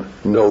time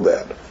know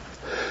that.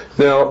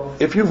 Now,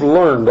 if you've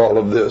learned all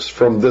of this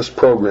from this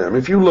program,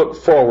 if you look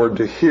forward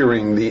to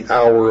hearing the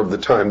hour of the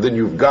time, then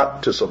you've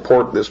got to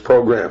support this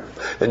program,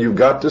 and you've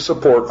got to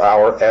support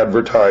our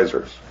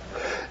advertisers.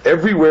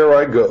 Everywhere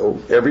I go,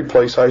 every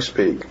place I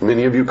speak,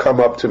 many of you come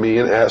up to me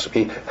and ask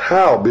me,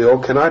 how, Bill,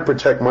 can I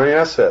protect my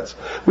assets?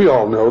 We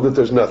all know that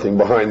there's nothing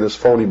behind this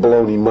phony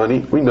baloney money.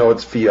 We know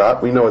it's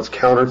fiat. We know it's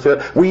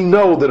counterfeit. We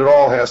know that it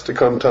all has to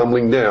come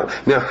tumbling down.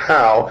 Now,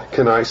 how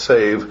can I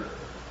save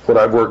what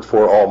I've worked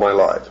for all my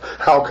life?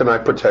 How can I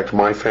protect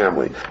my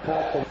family?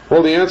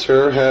 Well, the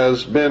answer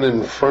has been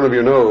in front of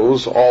your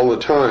nose all the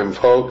time,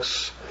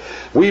 folks.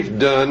 We've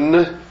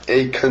done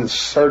a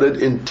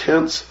concerted,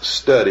 intense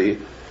study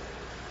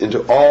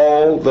into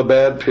all the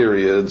bad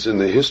periods in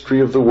the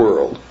history of the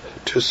world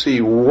to see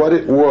what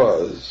it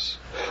was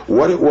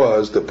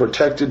that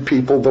protected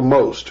people the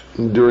most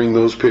during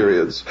those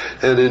periods.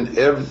 And in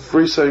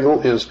every single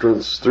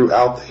instance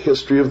throughout the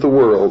history of the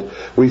world,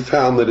 we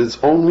found that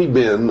it's only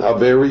been a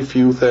very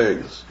few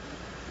things.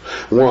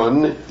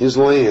 One is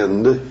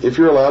land. If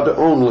you're allowed to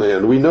own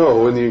land, we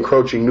know in the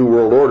encroaching New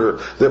World Order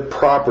that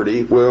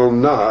property will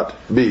not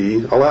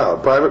be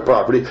allowed. Private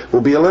property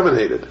will be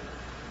eliminated.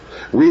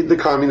 Read the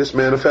Communist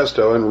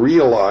Manifesto and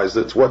realize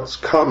that what's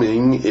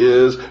coming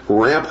is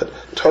rampant,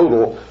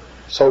 total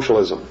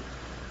socialism.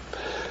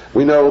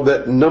 We know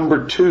that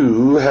number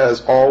two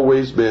has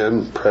always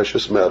been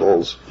precious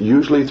metals,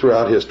 usually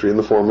throughout history in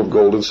the form of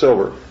gold and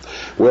silver.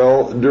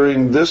 Well,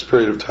 during this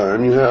period of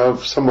time, you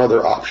have some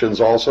other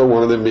options also,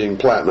 one of them being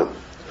platinum.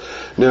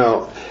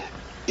 Now,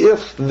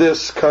 if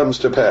this comes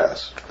to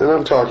pass, and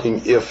I'm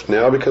talking if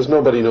now because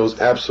nobody knows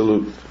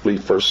absolutely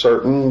for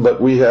certain, but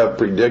we have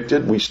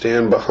predicted, we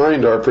stand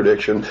behind our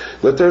prediction,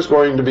 that there's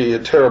going to be a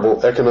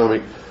terrible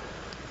economic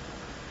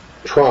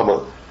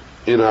trauma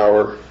in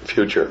our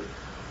future.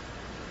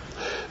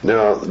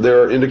 Now,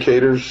 there are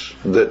indicators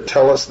that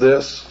tell us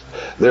this.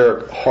 There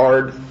are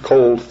hard,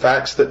 cold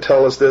facts that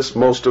tell us this.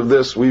 Most of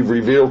this we've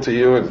revealed to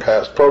you in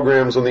past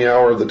programs on the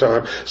hour of the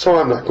time, so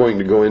I'm not going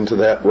to go into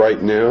that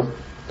right now.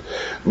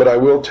 But I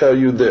will tell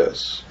you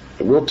this.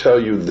 I will tell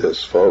you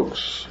this,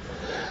 folks,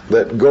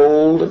 that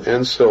gold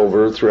and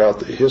silver throughout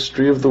the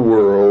history of the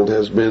world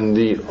has been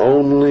the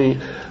only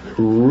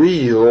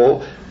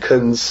real,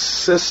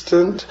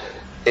 consistent,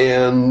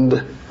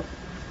 and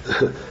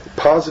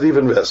positive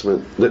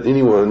investment that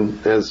anyone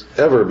has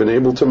ever been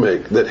able to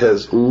make that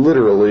has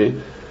literally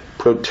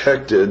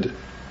protected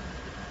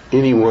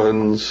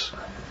anyone's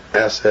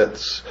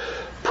assets,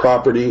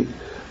 property,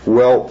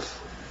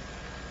 wealth,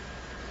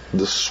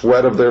 the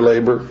sweat of their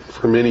labor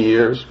for many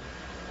years.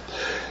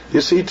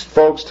 You see,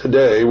 folks,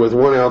 today with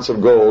 1 ounce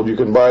of gold you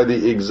can buy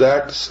the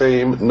exact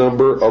same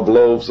number of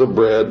loaves of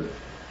bread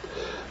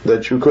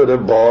that you could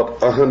have bought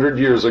 100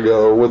 years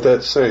ago with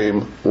that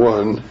same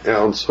 1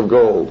 ounce of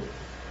gold.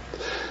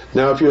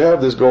 Now, if you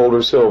have this gold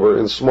or silver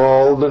in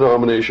small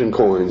denomination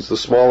coins, the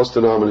smallest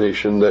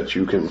denomination that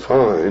you can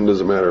find, as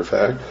a matter of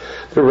fact,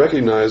 they're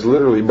recognized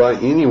literally by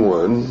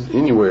anyone,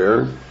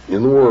 anywhere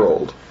in the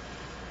world.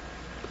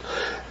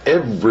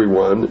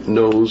 Everyone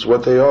knows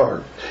what they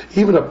are.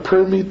 Even a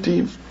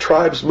primitive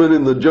tribesman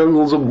in the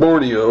jungles of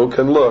Borneo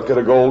can look at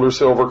a gold or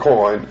silver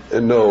coin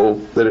and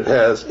know that it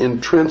has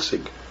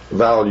intrinsic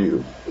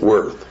value,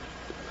 worth.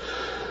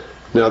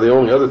 Now, the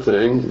only other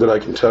thing that I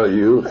can tell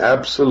you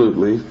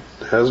absolutely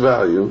has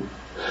value,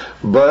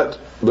 but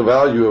the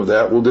value of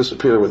that will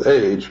disappear with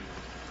age,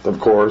 of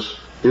course,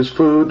 is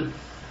food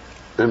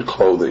and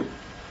clothing.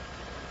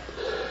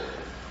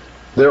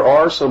 There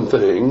are some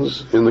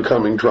things in the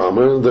coming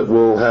drama that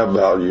will have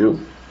value,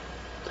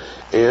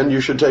 and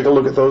you should take a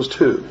look at those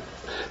too.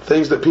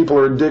 Things that people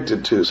are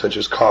addicted to, such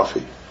as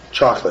coffee,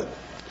 chocolate,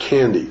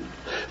 candy.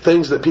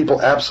 Things that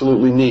people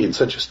absolutely need,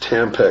 such as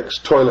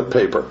Tampax, toilet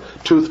paper,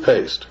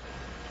 toothpaste,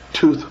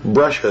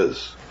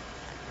 toothbrushes.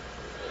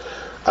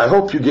 I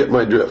hope you get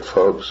my drift,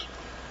 folks.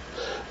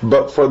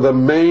 But for the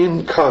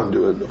main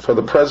conduit, for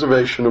the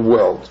preservation of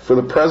wealth, for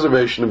the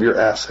preservation of your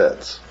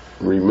assets,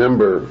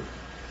 remember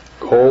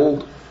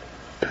gold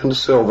and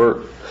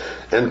silver,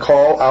 and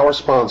call our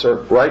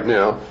sponsor right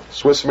now,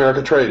 Swiss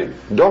America Trading.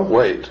 Don't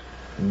wait.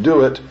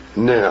 Do it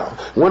now.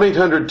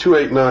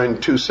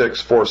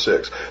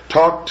 1-800-289-2646.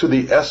 Talk to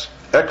the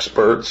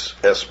experts.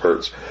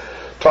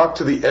 Talk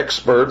to the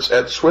experts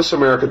at Swiss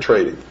America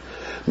Trading.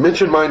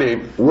 Mention my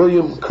name,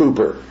 William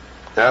Cooper.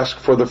 Ask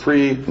for the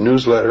free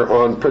newsletter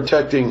on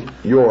protecting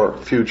your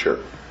future.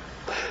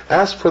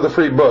 Ask for the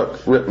free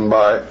book written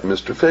by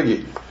Mr.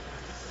 Figge.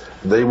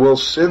 They will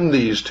send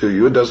these to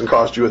you. It doesn't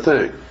cost you a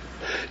thing.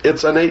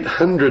 It's an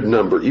 800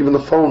 number. Even the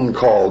phone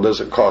call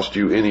doesn't cost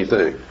you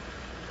anything.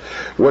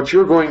 What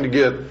you're going to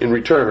get in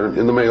return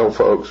in the mail,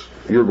 folks,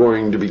 you're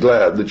going to be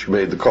glad that you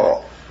made the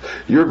call.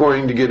 You're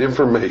going to get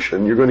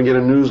information. You're going to get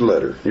a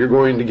newsletter. You're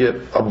going to get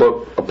a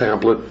book, a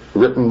pamphlet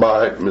written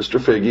by Mr.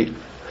 Figge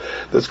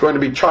that's going to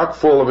be chock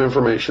full of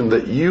information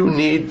that you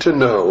need to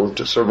know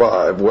to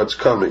survive what's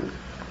coming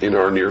in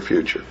our near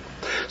future.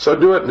 So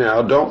do it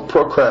now. Don't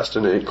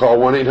procrastinate. Call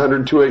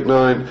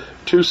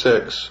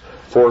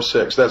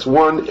 1-800-289-2646. That's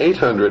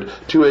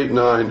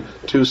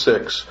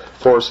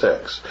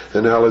 1-800-289-2646.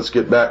 And now let's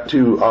get back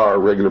to our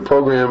regular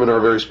program and our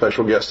very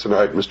special guest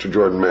tonight, Mr.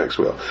 Jordan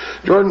Maxwell.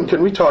 Jordan,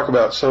 can we talk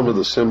about some of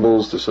the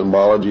symbols, the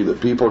symbology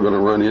that people are going to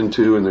run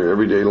into in their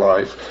everyday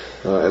life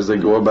as they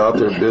go about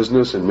their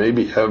business and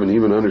maybe haven't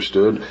even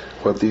understood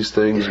what these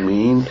things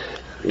mean?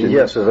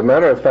 Yes, as a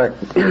matter of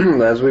fact,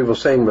 as we were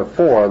saying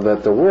before,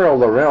 that the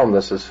world around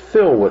us is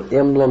filled with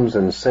emblems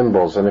and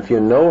symbols, and if you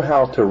know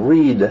how to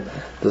read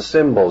the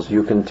symbols,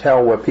 you can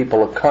tell where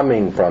people are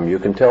coming from. You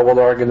can tell what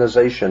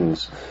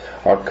organizations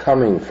are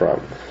coming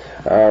from.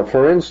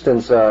 For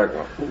instance,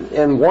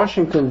 in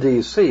Washington,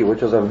 D.C.,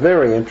 which is a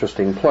very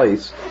interesting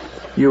place,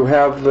 you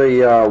have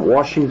the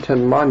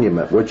Washington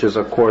Monument, which is,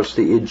 of course,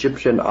 the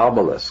Egyptian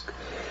obelisk.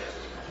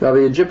 Now,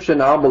 the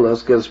Egyptian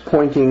obelisk is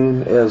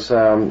pointing is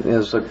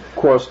of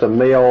course the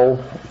male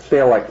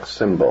phallic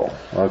symbol,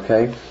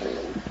 okay?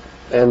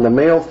 And the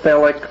male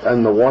phallic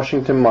in the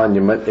Washington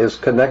Monument is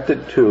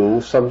connected to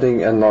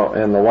something in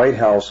the White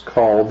House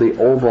called the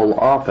Oval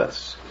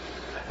Office.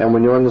 And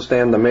when you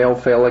understand the male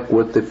phallic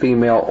with the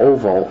female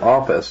Oval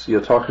Office, you're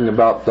talking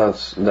about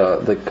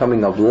the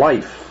coming of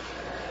life,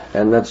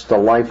 and that's the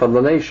life of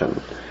the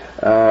nation.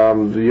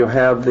 You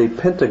have the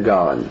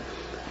Pentagon.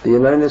 The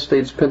United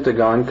States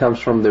Pentagon comes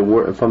from the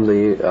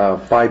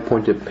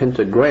five-pointed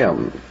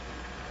pentagram.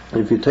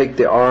 If you take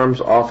the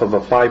arms off of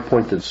a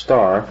five-pointed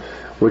star,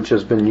 which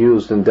has been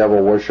used in devil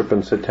worship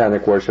and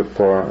satanic worship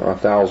for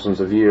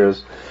thousands of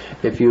years,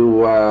 if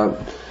you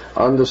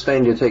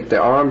understand, you take the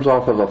arms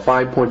off of a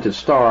five-pointed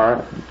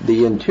star,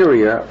 the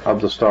interior of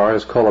the star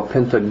is called a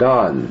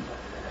pentagon.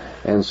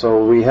 And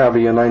so we have a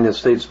United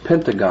States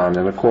Pentagon,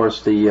 and of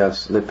course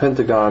the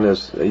Pentagon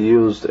is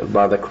used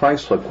by the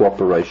Chrysler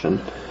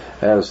Corporation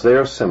as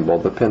their symbol,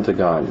 the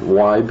Pentagon.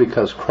 Why?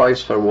 Because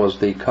Chrysler was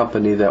the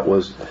company that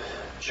was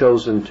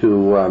chosen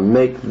to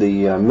make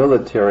the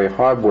military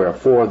hardware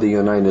for the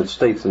United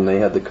States, and they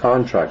had the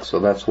contract, so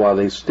that's why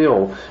they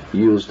still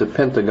use the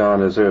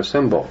Pentagon as their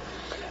symbol.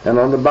 And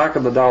on the back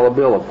of the dollar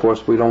bill, of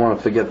course, we don't want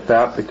to forget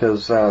that,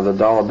 because the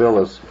dollar bill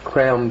is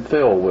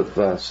cram-filled with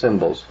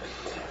symbols.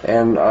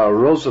 And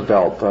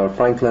Roosevelt,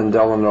 Franklin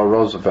Delano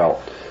Roosevelt,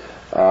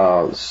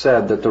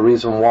 said that the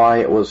reason why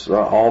it was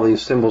all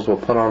these symbols were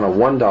put on a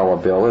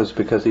 $1 bill is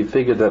because he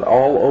figured that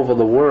all over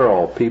the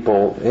world,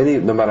 people,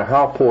 no matter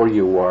how poor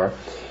you were,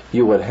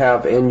 you would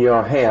have in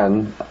your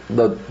hand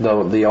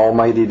the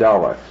almighty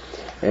dollar.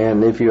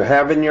 And if you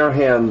have in your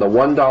hand the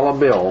 $1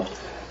 bill,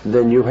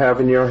 then you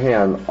have in your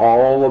hand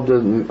all of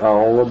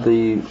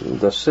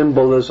the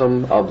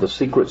symbolism of the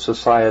secret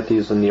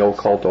societies and the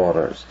occult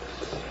orders.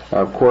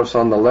 Of course,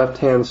 on the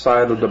left-hand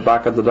side of the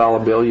back of the dollar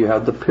bill, you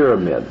have the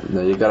pyramid.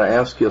 Now, you got to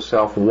ask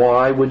yourself,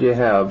 why would you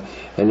have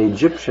an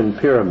Egyptian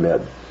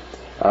pyramid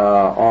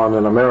on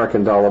an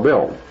American dollar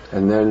bill?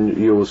 And then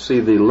you will see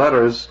the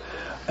letters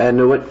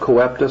Annuit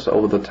Coeptus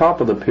over the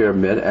top of the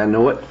pyramid.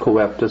 Annuit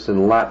Coeptus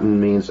in Latin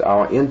means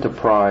our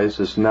enterprise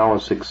is now a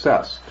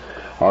success.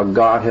 Our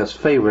God has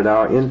favored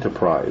our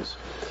enterprise.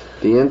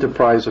 The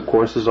enterprise, of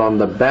course, is on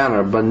the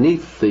banner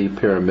beneath the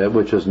pyramid,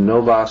 which is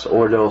Novus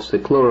Ordo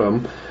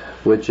Seclorum,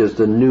 which is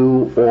the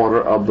new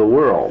order of the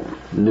world.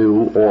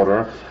 New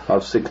order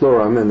of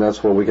Seclorum, and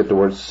that's where we get the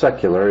word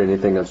secular,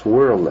 anything that's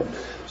worldly.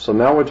 So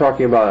now we're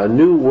talking about a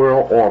new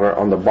world order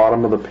on the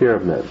bottom of the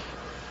pyramid.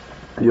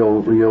 You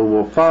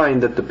will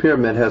find that the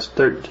pyramid has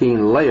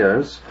 13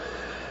 layers,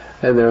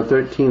 and there are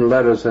 13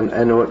 letters in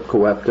Annuit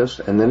Coeptus.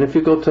 And then if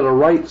you go to the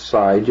right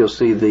side, you'll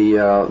see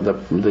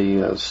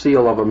the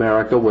seal of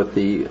America with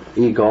the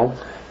eagle,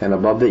 and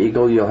above the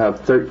eagle you'll have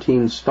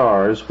 13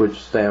 stars, which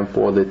stand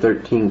for the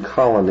 13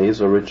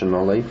 colonies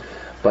originally.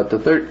 But the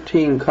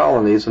 13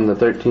 colonies and the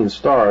 13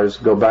 stars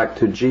go back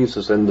to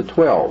Jesus and the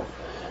 12,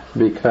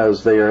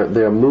 because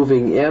they're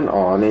moving in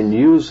on and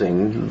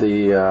using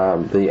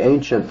the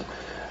ancient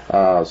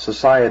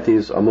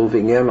societies are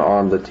moving in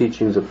on the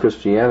teachings of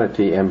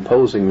Christianity,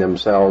 imposing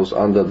themselves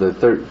under the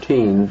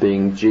 13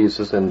 being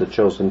Jesus and the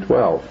chosen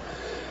 12.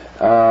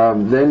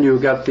 Then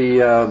you've got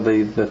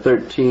the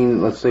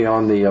 13. Let's see,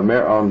 on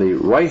the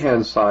right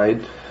hand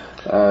side,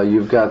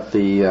 you've got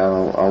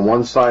on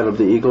one side of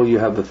the eagle you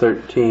have the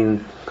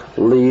 13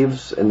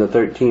 leaves and the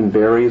 13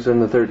 berries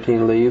and the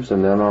 13 leaves,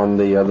 and then on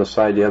the other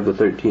side you have the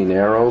 13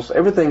 arrows.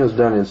 Everything is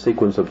done in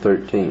sequence of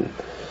 13.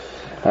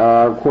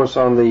 Of course,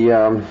 on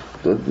the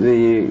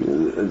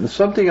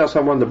something else I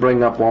wanted to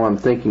bring up while I'm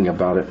thinking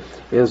about it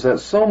is that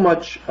so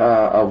much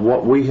of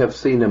what we have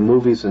seen in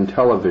movies and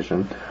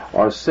television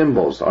are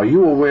symbols. Are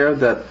you aware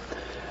that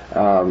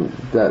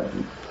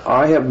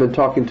I have been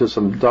talking to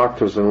some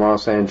doctors in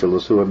Los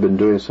Angeles who have been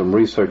doing some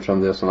research on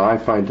this, and I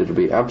find it to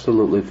be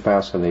absolutely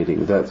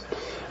fascinating that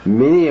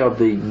many of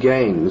the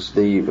gangs,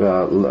 the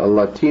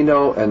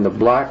Latino and the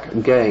black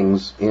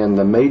gangs in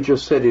the major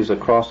cities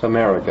across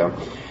America,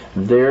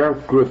 their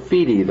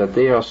graffiti that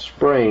they are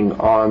spraying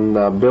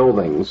on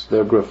buildings,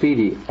 their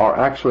graffiti are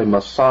actually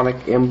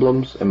Masonic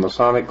emblems and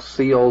Masonic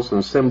seals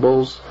and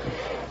symbols.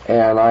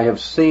 And I have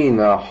seen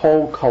a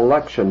whole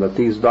collection that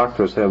these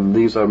doctors have.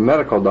 These are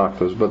medical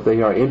doctors, but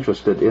they are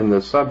interested in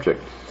this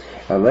subject.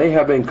 And they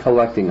have been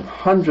collecting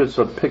hundreds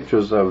of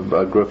pictures of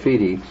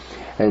graffiti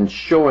and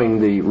showing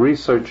the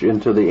research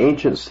into the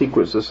ancient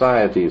secret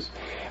societies.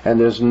 And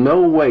there's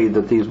no way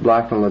that these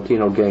black and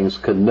Latino gangs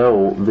could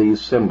know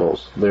these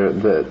symbols.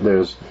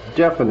 There's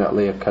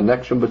definitely a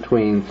connection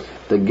between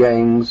the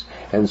gangs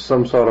and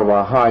some sort of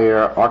a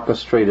higher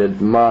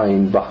orchestrated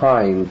mind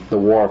behind the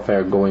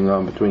warfare going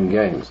on between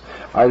gangs.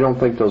 I don't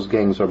think those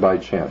gangs are by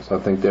chance. I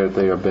think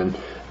they have been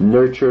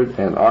nurtured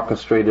and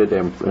orchestrated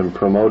and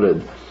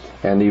promoted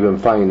and even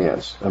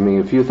financed. I mean,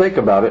 if you think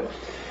about it,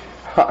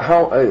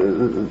 how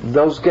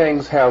those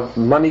gangs have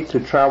money to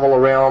travel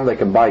around, they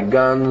can buy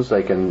guns,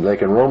 they can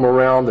roam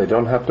around, they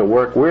don't have to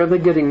work. Where are they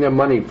getting their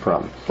money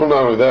from? Well,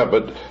 not only that,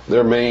 but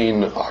their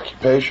main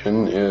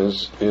occupation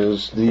is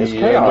the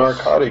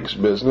narcotics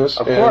business,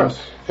 of course,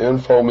 and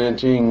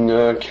fomenting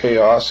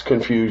chaos,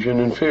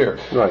 confusion, and fear.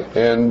 Right.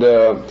 And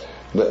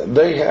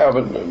they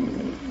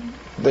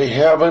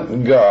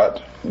haven't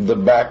got the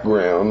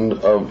background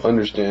of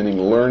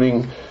understanding,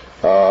 learning,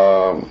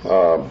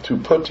 to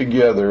put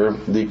together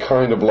the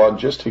kind of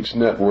logistics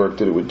network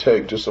that it would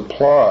take to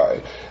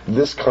supply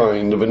this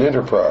kind of an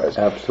enterprise.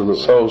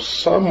 Absolutely. So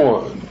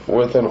someone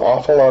with an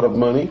awful lot of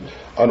money,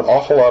 an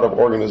awful lot of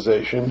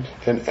organization,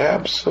 and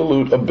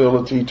absolute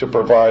ability to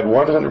provide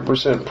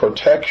 100%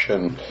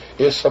 protection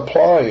is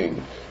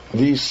supplying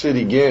these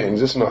city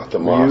gangs. It's not the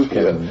mafia. You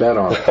can bet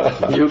on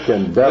it. You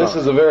can bet This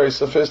is a very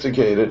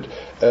sophisticated,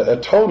 a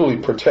totally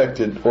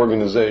protected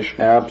organization.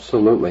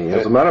 Absolutely.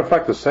 As a matter of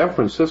fact, the San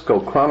Francisco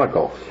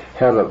Chronicle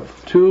had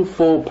 2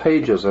 full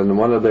pages in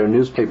one of their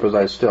newspapers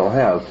I still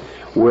have,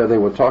 where they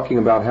were talking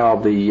about how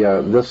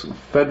this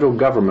federal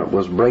government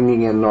was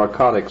bringing in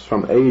narcotics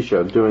from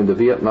Asia during the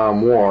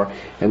Vietnam War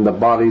in the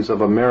bodies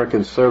of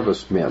American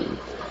servicemen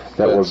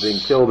that were being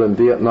killed in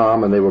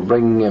Vietnam, and they were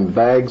bringing in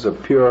bags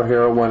of pure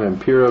heroin and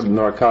pure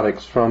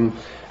narcotics from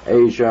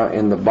Asia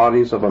in the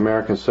bodies of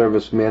American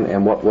servicemen.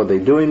 And what were they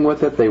doing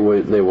with it? They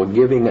were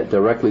giving it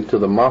directly to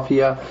the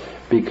mafia,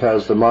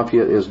 because the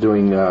mafia is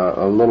doing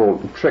a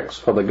little tricks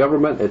for the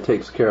government. It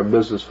takes care of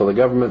business for the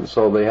government,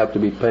 so they have to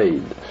be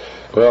paid.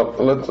 Well,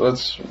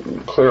 let's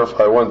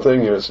clarify one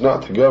thing here. It's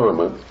not the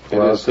government.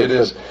 It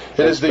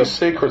is these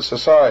secret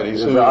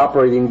societies who are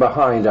operating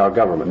behind our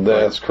government.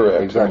 That's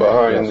correct. Exactly.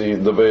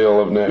 Behind the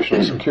veil of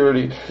national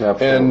security.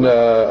 Absolutely. And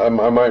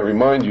I might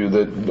remind you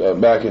that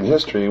back in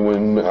history,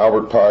 when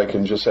Albert Pike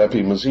and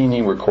Giuseppe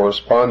Mazzini were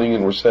corresponding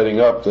and were setting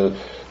up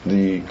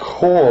the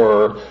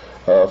core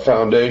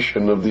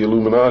foundation of the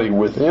Illuminati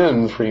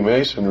within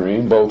Freemasonry,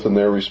 both in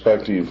their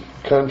respective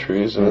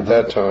countries, and at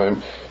that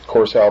time, of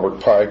course,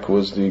 Albert Pike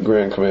was the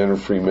Grand Commander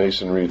of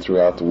Freemasonry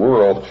throughout the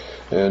world,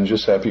 and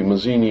Giuseppe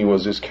Mazzini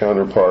was his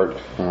counterpart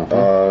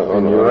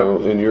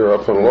in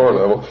Europe on a lower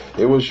level.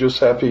 It was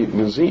Giuseppe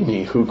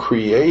Mazzini who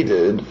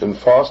created and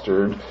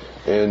fostered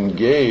and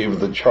gave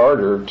the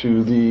charter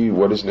to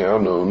what is now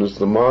known as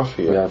the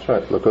Mafia. That's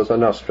right. La Cosa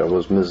Nostra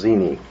was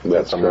Mazzini.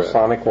 That's a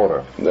Masonic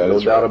order. No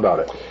doubt about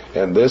it.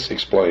 And this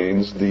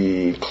explains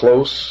the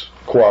close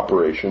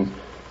cooperation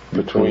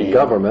between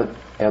government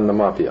and the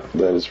Mafia.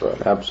 That is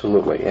right.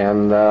 Absolutely.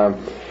 And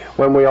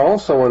when we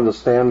also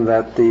understand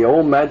that the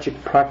old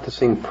magic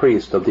practicing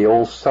priest of the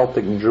old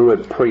Celtic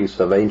Druid priest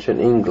of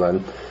ancient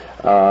England,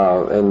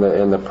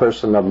 in the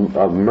person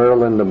of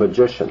Merlin the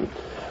magician,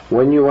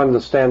 when you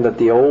understand that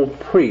the old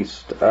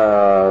priest,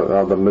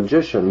 the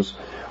magicians,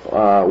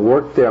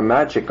 worked their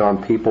magic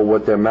on people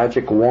with their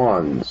magic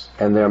wands,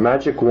 and their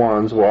magic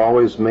wands were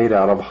always made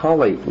out of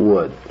holly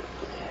wood,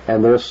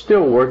 and they're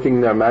still working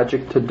their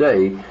magic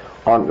today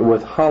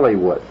with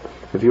Hollywood.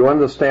 If you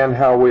understand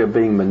how we are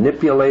being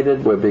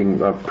manipulated, we're being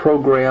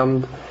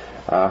programmed,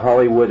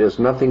 Hollywood is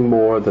nothing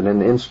more than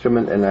an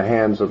instrument in the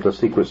hands of the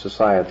secret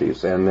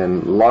societies. And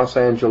in Los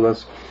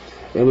Angeles,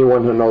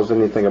 anyone who knows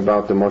anything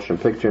about the motion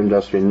picture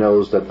industry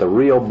knows that the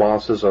real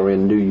bosses are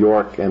in New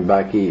York and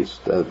back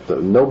east.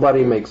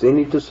 Nobody makes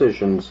any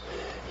decisions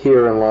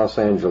here in Los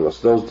Angeles.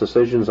 Those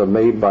decisions are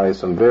made by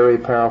some very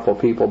powerful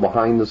people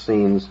behind the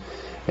scenes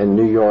in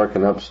New York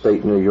and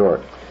upstate New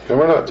York. And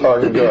we're not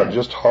talking about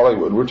just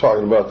Hollywood. We're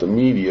talking about the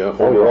media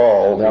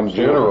overall, in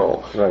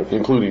general,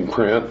 including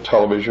print,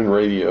 television,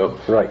 radio,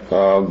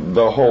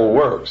 the whole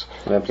works.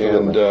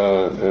 Absolutely.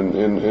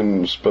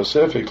 And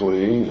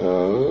specifically,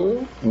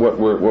 what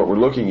we're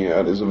looking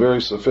at is a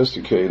very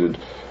sophisticated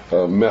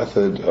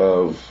method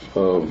of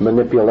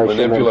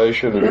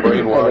manipulation and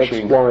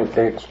brainwashing, and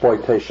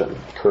exploitation.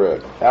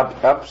 Correct.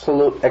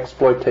 Absolute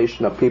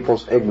exploitation of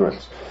people's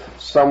ignorance.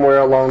 Somewhere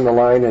along the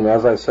line, and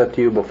as I said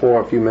to you before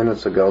a few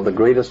minutes ago, the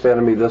greatest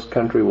enemy this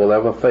country will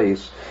ever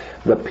face,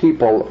 the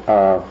people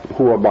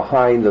who are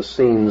behind the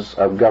scenes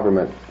of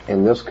government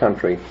in this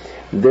country,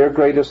 their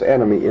greatest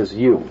enemy is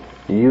you.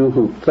 You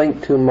who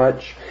think too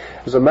much.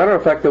 As a matter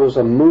of fact, there was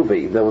a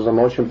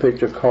motion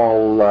picture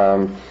called,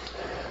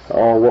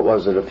 what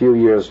was it, a few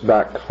years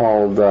back,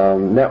 called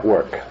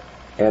Network.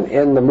 And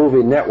in the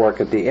movie Network,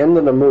 at the end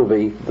of the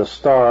movie, the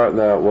star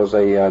was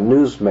a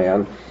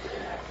newsman,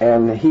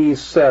 and he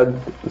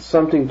said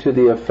something to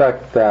the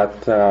effect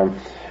that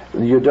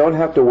you don't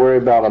have to worry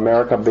about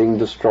America being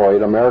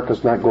destroyed.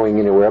 America's not going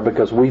anywhere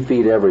because we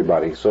feed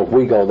everybody. So if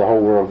we go, the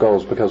whole world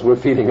goes because we're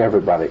feeding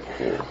everybody.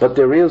 But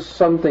there is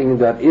something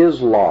that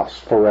is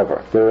lost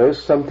forever. There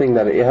is something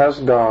that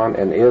has gone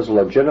and is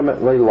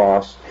legitimately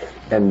lost,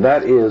 and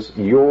that is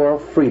your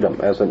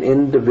freedom as an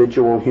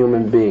individual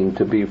human being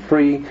to be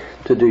free,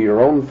 to do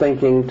your own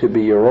thinking, to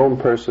be your own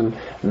person.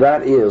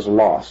 That is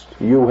lost.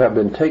 You have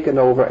been taken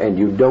over and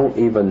you don't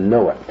even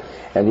know it.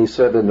 And he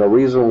said, and the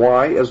reason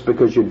why is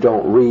because you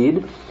don't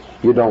read,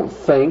 you don't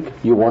think,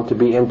 you want to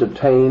be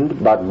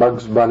entertained by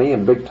Bugs Bunny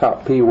and Big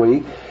Top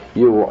Pee-wee.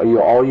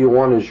 All you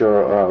want is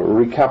your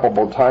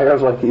recapable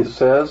tires, like he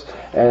says,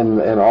 and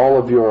all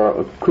of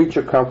your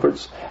creature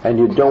comforts, and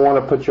you don't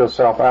want to put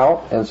yourself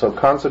out, and so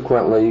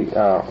consequently,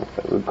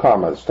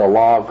 karma, it's the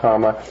law of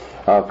karma,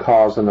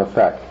 cause and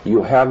effect.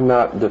 You have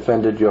not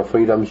defended your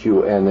freedoms,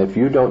 and if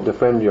you don't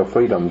defend your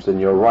freedoms and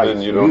your rights,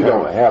 you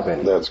don't have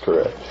any. That's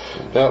correct.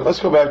 Now,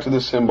 let's go back to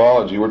this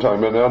symbology. We're talking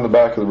about now on the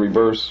back of the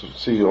reverse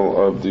seal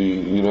of the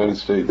United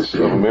States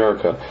of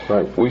America.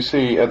 Right. We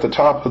see at the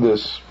top of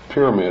this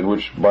pyramid,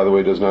 which, by the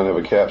way, does not have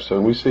a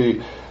capstone, we see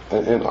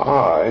an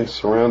eye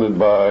surrounded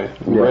by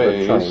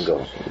rays,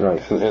 triangles.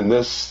 Right. And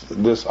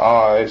this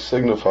eye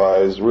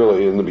signifies,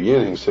 really, in the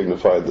beginning,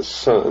 signified the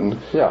sun.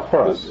 Yeah,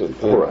 Horus.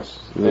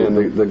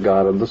 The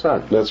god of the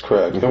sun. That's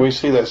correct. And we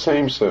see that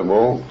same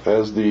symbol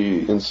as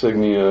the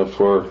insignia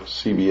for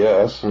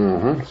CBS.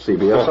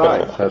 CBS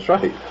eye. That's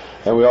right.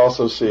 And we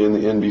also see in the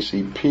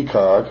NBC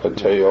peacock a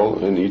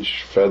tail, and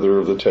each feather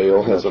of the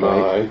tail has an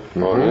eye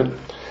on it.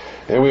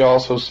 And we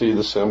also see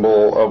the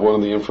symbol of one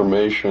of the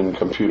information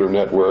computer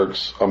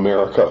networks,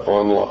 America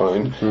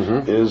Online,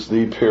 is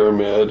the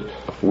pyramid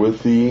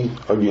with the,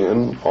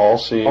 again,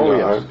 all-seeing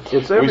eye.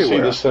 It's everywhere. We see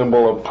the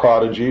symbol of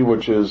Prodigy,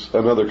 which is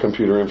another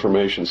computer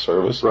information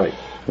service,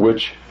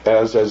 which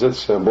as its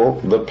symbol,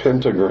 the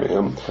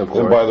pentagram.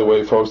 And by the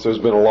way, folks, there's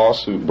been a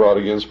lawsuit brought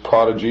against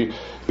Prodigy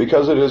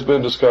because it has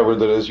been discovered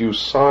that as you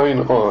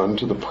sign on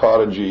to the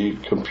Prodigy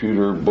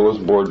computer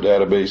bulletin board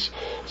database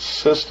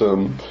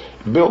system,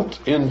 built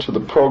into the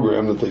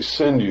program that they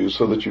send you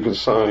so that you can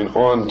sign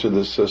on to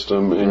this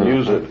system and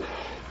use it,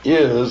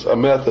 is a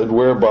method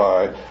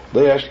whereby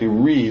they actually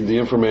read the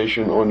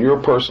information on your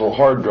personal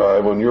hard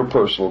drive, on your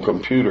personal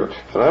computer.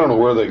 And I don't know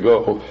where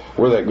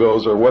that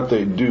goes or what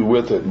they do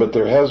with it, but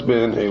there has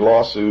been a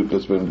lawsuit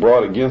that's been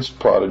brought against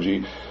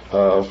Prodigy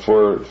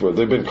for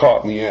they've been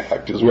caught in the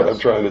act, is what I'm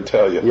trying to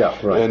tell you.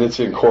 And it's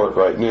in court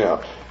right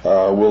now.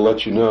 We'll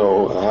let you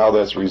know how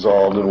that's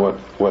resolved and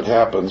what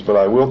happens. But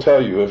I will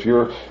tell you, if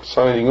you're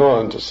signing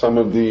on to some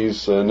of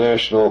these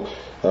national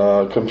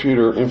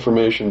computer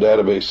information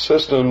database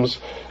systems,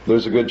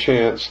 there's a good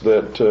chance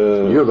that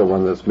you're the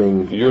one that's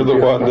being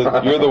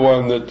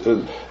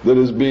that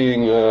is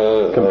being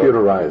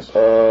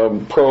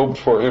computerized, probed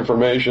for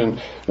information,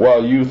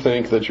 while you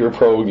think that you're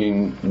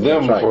probing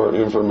them for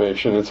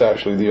information. It's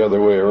actually the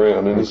other way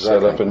around, and it's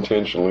set up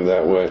intentionally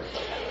that way.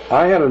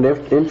 I had an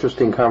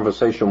interesting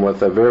conversation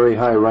with a very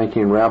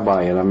high-ranking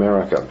rabbi in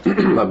America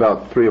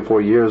about 3 or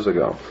 4 years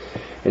ago.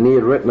 And he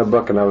had written a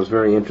book, and I was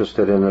very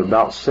interested in it,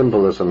 about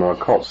symbolism, or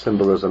occult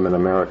symbolism in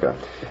America.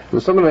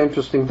 And some of the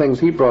interesting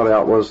things he brought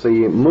out was the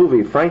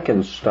movie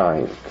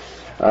Frankenstein.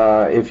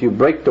 If you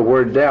break the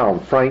word down,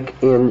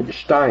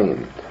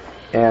 Frankenstein,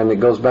 and it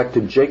goes back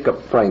to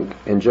Jacob Frank.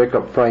 And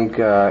Jacob Frank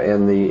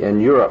in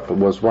Europe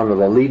was one of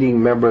the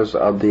leading members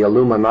of the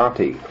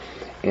Illuminati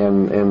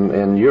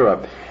in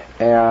Europe.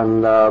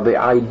 And the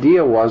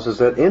idea is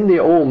that in the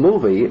old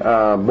movie,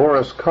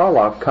 Boris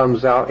Karloff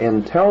comes out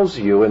and tells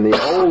you, in the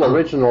old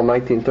original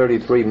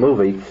 1933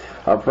 movie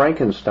of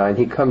Frankenstein,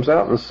 he comes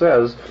out and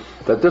says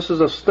that this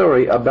is a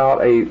story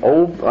about a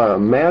old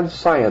mad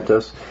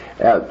scientist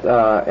at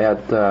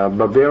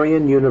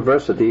Bavarian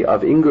University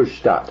of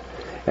Ingolstadt.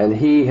 And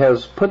he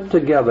has put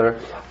together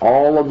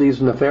all of these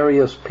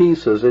nefarious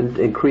pieces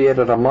and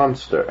created a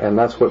monster. And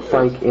that's what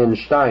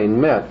Frankenstein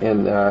meant.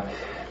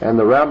 And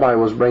the rabbi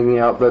was bringing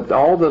out that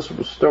all this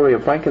story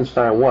of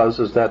Frankenstein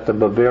is that the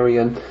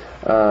Bavarian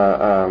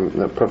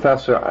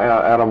professor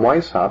Adam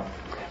Weishaupt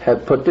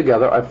had put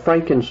together a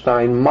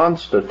Frankenstein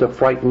monster to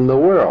frighten the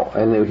world.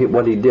 And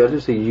what he did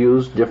is he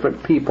used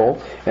different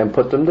people and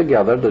put them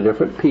together, the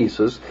different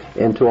pieces,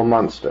 into a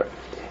monster.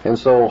 And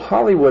so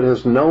Hollywood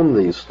has known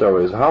these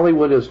stories.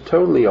 Hollywood is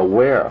totally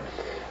aware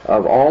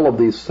of all of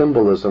these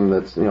symbolism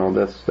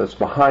that's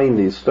behind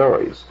these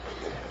stories.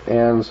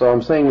 And so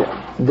I'm saying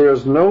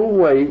there's no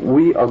way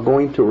we are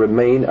going to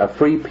remain a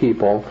free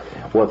people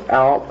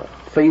without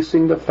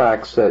facing the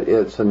facts that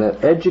it's an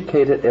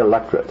educated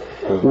electorate.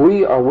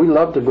 We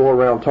love to go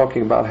around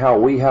talking about how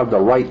we have the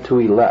right to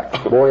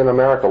elect. Boy, in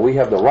America, we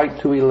have the right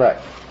to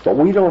elect, but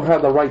we don't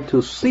have the right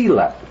to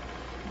select.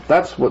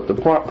 That's what the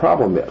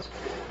problem is.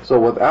 So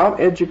without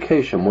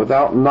education,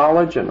 without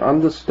knowledge and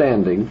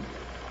understanding,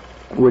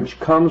 which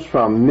comes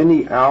from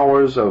many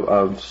hours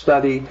of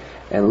study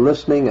and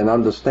listening and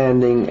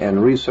understanding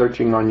and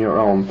researching on your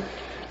own,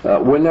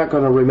 we're not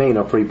going to remain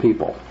a free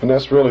people. And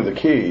that's really the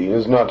key,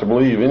 is not to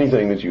believe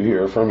anything that you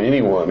hear from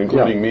anyone,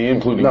 including me,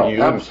 including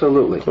you,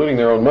 absolutely, including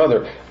their own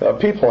mother.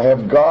 People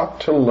have got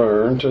to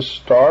learn to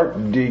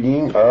start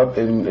digging up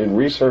and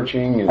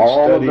researching and studying.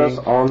 All of this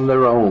on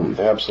their own.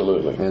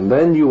 Absolutely. And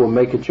then you will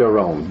make it your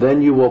own.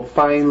 Then you will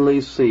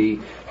finally see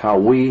how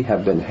we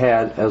have been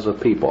had as a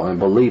people. And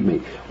believe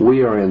me,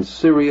 we are in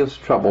serious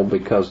trouble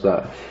because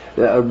the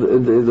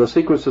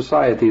secret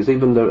societies,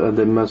 even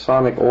the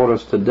Masonic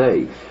orders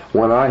today,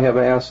 when I have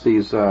asked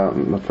these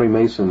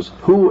Freemasons,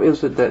 who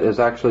is it that is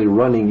actually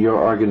running your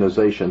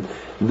organization,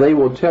 they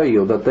will tell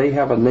you that they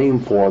have a name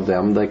for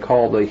them. They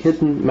call the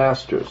hidden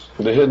masters.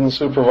 The hidden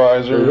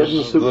supervisors. The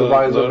hidden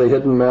supervisor, the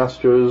hidden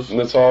masters. And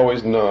it's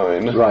always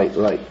 9. Right.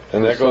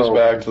 And that goes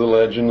back to the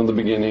legend of the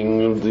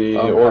beginning of the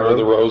Order of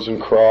the Rose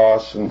and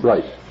Cross, and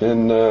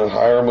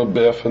Hiram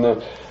Abiff,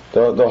 and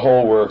the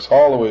whole works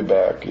all the way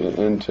back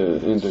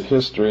into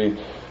history,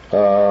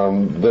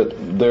 that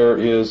there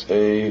is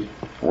a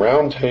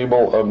round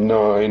table of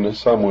 9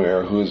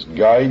 somewhere who is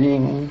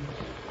guiding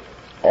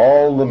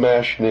all the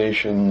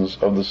machinations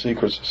of the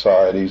secret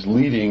societies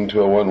leading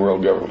to a one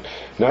world government.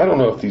 Now, I don't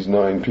know if these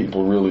 9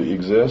 people really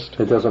exist.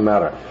 It doesn't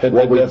matter.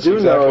 That's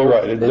exactly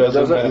right. It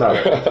doesn't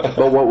matter.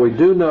 But what we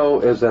do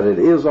know is that it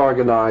is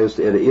organized,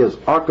 it is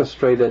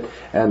orchestrated,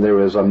 and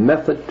there is a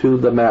method to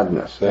the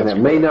madness. And it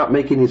may not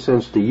make any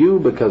sense to you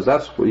because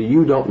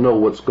you don't know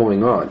what's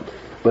going on.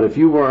 But if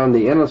you were on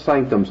the inner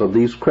sanctums of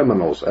these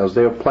criminals as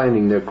they're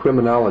planning their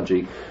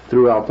criminology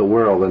throughout the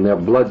world and their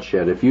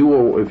bloodshed, if you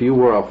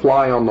were a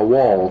fly on the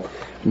wall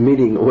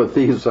meeting with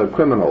these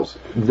criminals,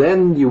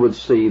 then you would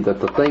see that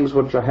the things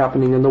which are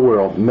happening in the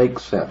world make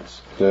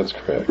sense. That's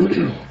correct.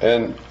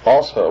 And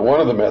also,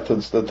 one of the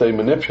methods that they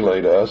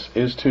manipulate us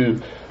is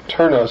to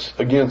turn us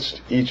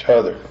against each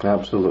other.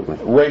 Absolutely.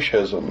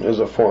 Racism is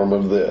a form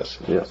of this.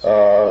 Yes.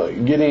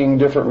 Getting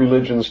different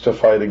religions to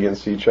fight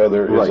against each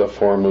other is a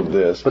form of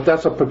this. But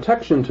that's a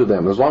protection to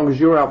them. As long as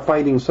you're out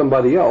fighting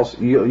somebody else,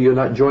 you're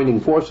not joining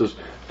forces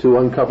to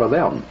uncover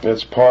them.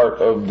 It's part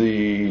of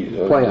the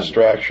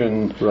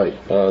distraction,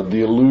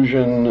 the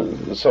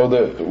illusion, so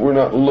that we're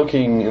not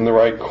looking in the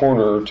right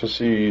corner to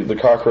see the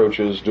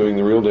cockroaches doing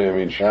the real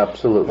damage.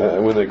 Absolutely.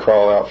 When they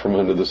crawl out from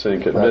under the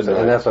sink at midnight.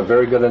 And that's a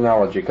very good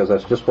analogy, because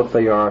that's just what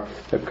they are.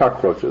 They're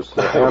cockroaches.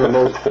 They're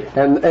animals.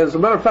 And as a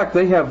matter of fact,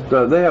 they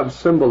have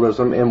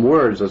symbolism in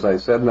words, as I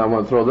said, and I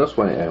want to throw this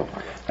one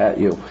at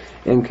you.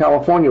 In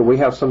California, we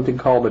have something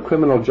called the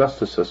criminal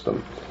justice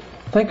system.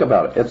 Think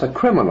about it. It's a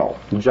criminal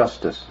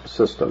justice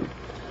system,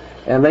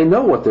 and they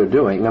know what they're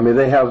doing. I mean,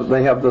 they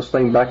have this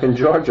thing back in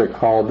Georgia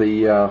called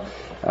the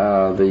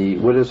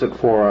what is it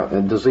for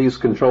disease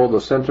control? The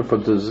Center for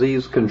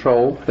Disease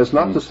Control. It's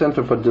not the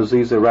Center for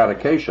Disease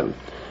Eradication.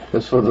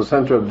 It's for the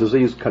Center of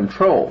Disease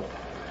Control.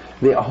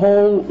 The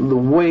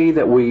way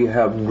that we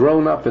have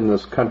grown up in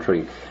this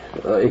country,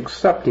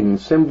 accepting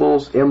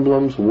symbols,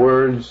 emblems,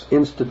 words,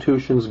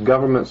 institutions,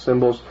 government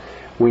symbols.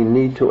 We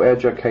need to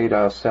educate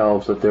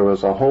ourselves that there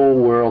is a whole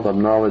world of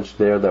knowledge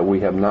there that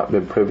we have not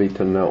been privy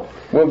to know.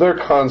 Well, their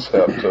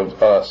concept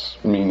of us,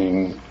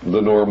 meaning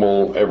the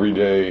normal,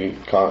 everyday,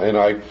 and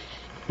I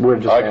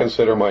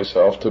consider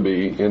myself to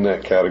be in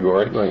that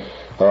category. Right.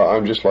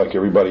 I'm just like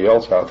everybody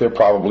else out there.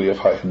 Probably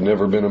if I had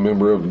never been a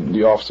member of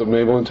the Office of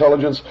Naval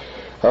Intelligence,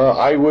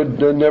 I would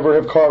never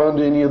have caught on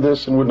to any of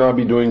this and would not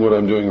be doing what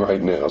I'm doing right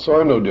now.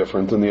 So I'm no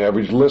different than the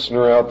average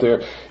listener out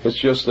there. It's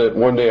just that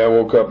one day I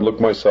woke up,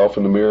 looked myself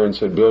in the mirror and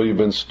said, Bill, you've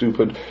been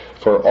stupid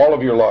for all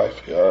of your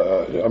life.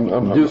 I'm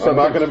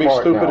not going to be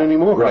stupid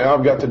anymore. Right. Now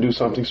I've got to do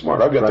something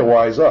smart. I've got to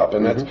wise up.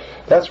 And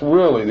that's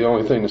really the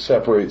only thing that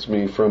separates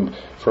me from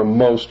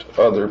most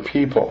other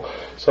people.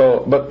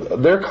 So,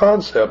 but their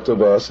concept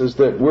of us is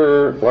that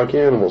we're like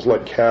animals,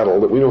 like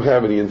cattle, that we don't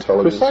have any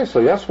intelligence.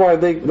 Precisely. That's why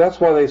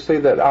they say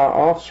that our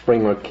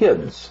offspring are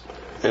kids.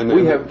 And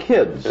we have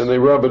kids. And they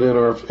rub it in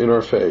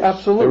our face.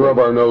 Absolutely. They rub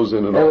our nose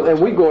in it all the time. And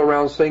we go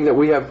around saying that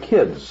we have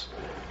kids.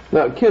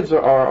 Now, kids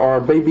are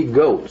baby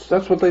goats.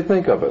 That's what they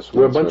think of us.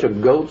 We're a bunch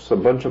of goats, a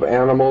bunch of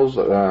animals,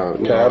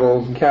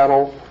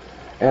 cattle,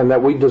 and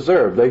that we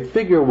deserve. They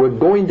figure we're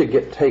going to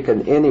get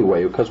taken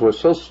anyway because we're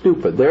so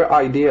stupid. Their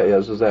idea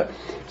is that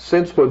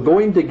since we're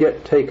going to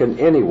get taken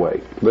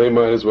anyway, they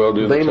might as well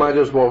might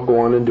as well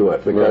go on and do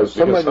it because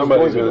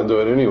somebody's going to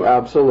do it anyway.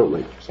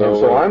 Absolutely.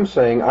 So I'm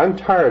saying I'm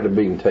tired of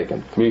being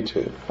taken. Me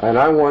too. And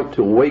I want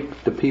to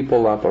wake the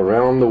people up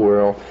around the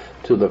world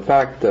to the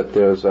fact that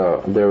there is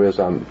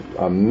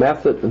a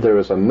method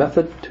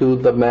to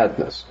the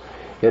madness.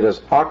 It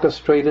is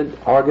orchestrated,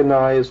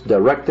 organized,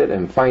 directed,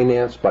 and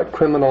financed by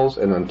criminals,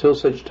 and until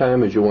such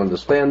time as you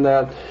understand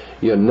that,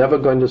 you're never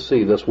going to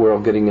see this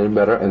world getting any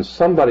better, and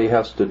somebody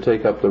has to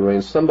take up the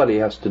reins, somebody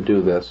has to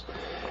do this.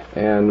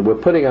 And we're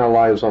putting our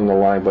lives on the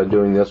line by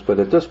doing this, but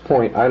at this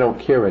point, I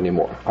don't care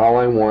anymore. All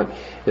I want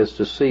is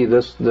to see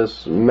this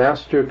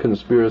master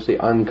conspiracy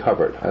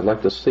uncovered. I'd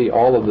like to see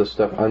all of this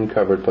stuff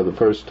uncovered for the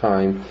first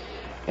time.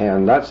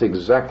 And that's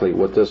exactly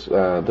what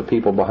the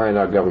people behind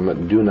our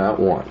government do not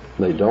want.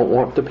 They don't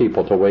want the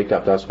people to wake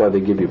up. That's why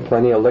they give you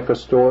plenty of liquor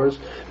stores,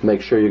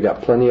 make sure you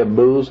got plenty of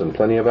booze and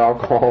plenty of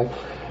alcohol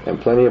and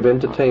plenty of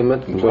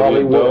entertainment, and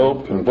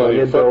Hollywood, and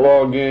plenty of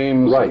football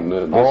games. Right.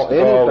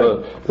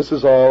 This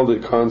is all the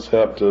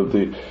concept of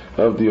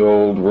the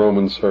old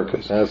Roman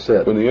circus. That's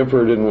it. When the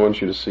emperor didn't want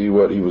you to see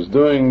what he was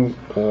doing,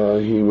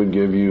 he would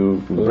give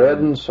you bread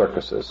and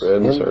circuses.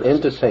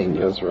 Entertain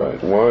you. That's right.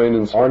 Wine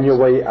and circus. On your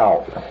way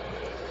out.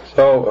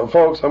 So,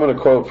 folks, I'm going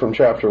to quote from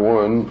Chapter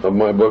 1 of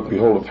my book,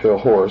 Behold a Pale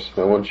Horse.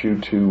 I want you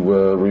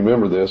to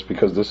remember this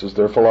because this is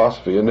their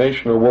philosophy. A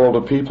nation or world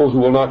of people who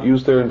will not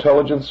use their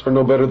intelligence are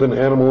no better than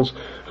animals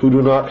who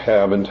do not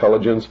have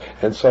intelligence,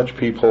 and such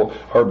people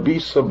are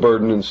beasts of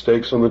burden and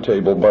stakes on the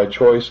table by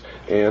choice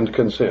and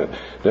consent.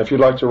 Now, if you'd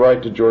like to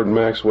write to Jordan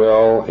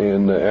Maxwell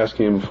and ask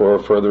him for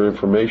further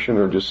information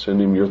or just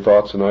send him your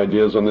thoughts and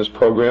ideas on this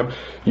program,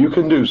 you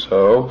can do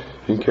so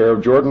in care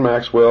of Jordan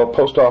Maxwell,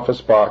 Post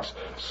Office Box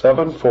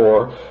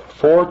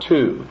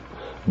 7442,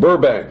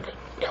 Burbank,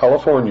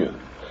 California,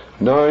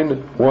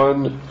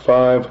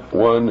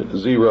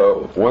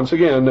 91510. Once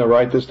again, now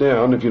write this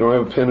down. If you don't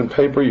have a pen and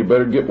paper, you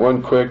better get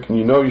one quick. And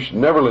you know you should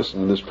never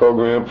listen to this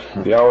program,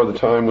 The Hour of the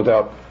Time,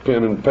 without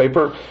pen and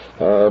paper,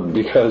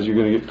 because you're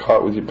going to get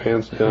caught with your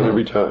pants down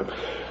every time.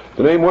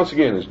 The name, once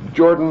again, is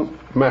Jordan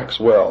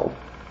Maxwell.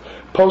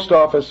 Post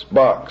Office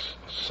Box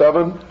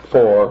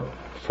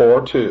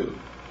 7442,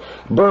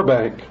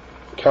 Burbank,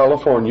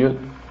 California,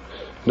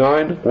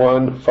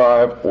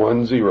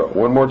 91510.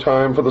 One more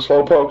time for the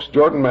slowpokes.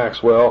 Jordan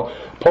Maxwell,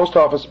 Post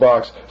Office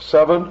Box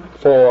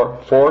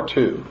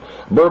 7442,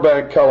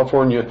 Burbank,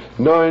 California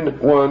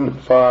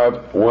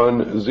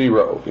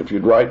 91510. If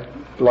you'd like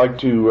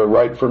to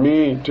write to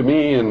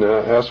me and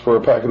ask for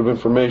a packet of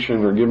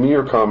information or give me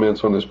your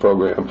comments on this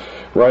program,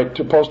 write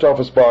to Post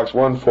Office Box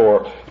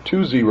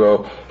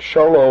 1420,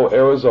 Shoalo,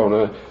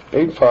 Arizona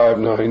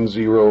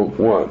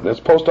 85901. That's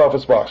Post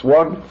Office Box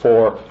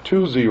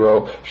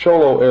 1420,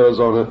 Shoalo,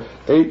 Arizona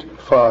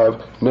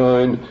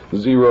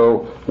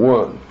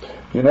 85901.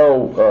 You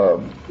know,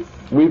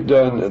 we've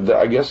done,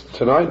 I guess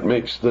tonight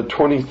makes the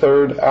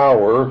 23rd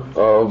hour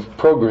of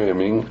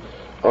programming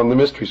on the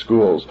mystery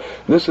schools.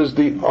 This is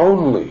the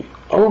only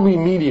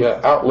media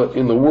outlet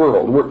in the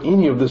world where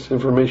any of this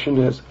information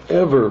has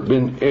ever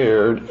been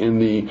aired in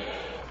the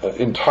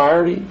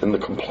entirety and the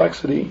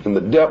complexity and the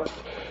depth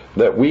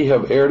that we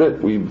have aired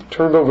it. We've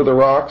turned over the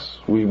rocks,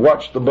 we've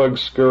watched the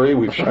bugs scurry,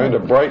 we've shined a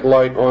bright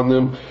light on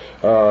them.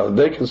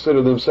 They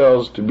consider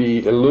themselves to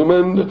be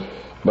illumined,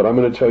 but I'm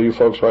going to tell you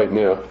folks right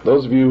now,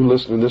 those of you who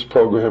listen to this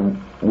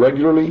program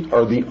regularly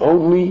are the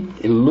only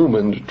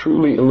illumined,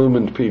 truly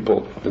illumined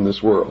people in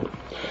this world.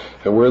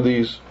 And where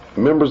these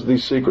members of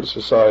these secret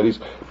societies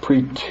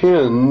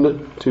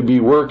pretend to be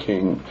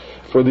working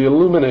for the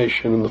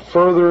illumination and the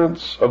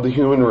furtherance of the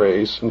human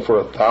race and for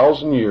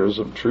 1,000 years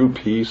of true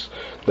peace,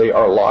 they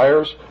are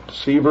liars,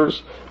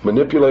 deceivers,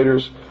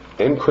 manipulators,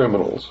 and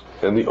criminals.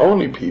 And the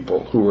only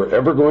people who are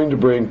ever going to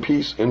bring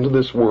peace into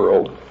this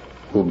world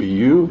will be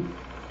you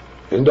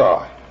and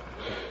I.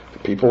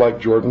 People like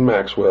Jordan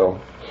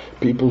Maxwell,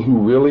 people who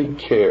really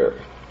care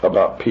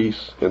about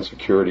peace and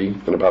security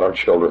and about our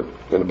children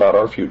and about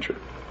our future.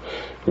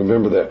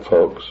 Remember that,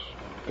 folks.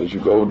 As you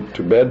go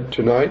to bed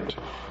tonight,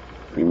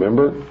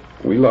 remember,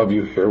 we love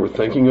you here. We're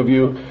thinking of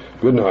you.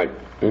 Good night,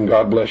 and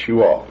God bless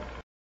you all.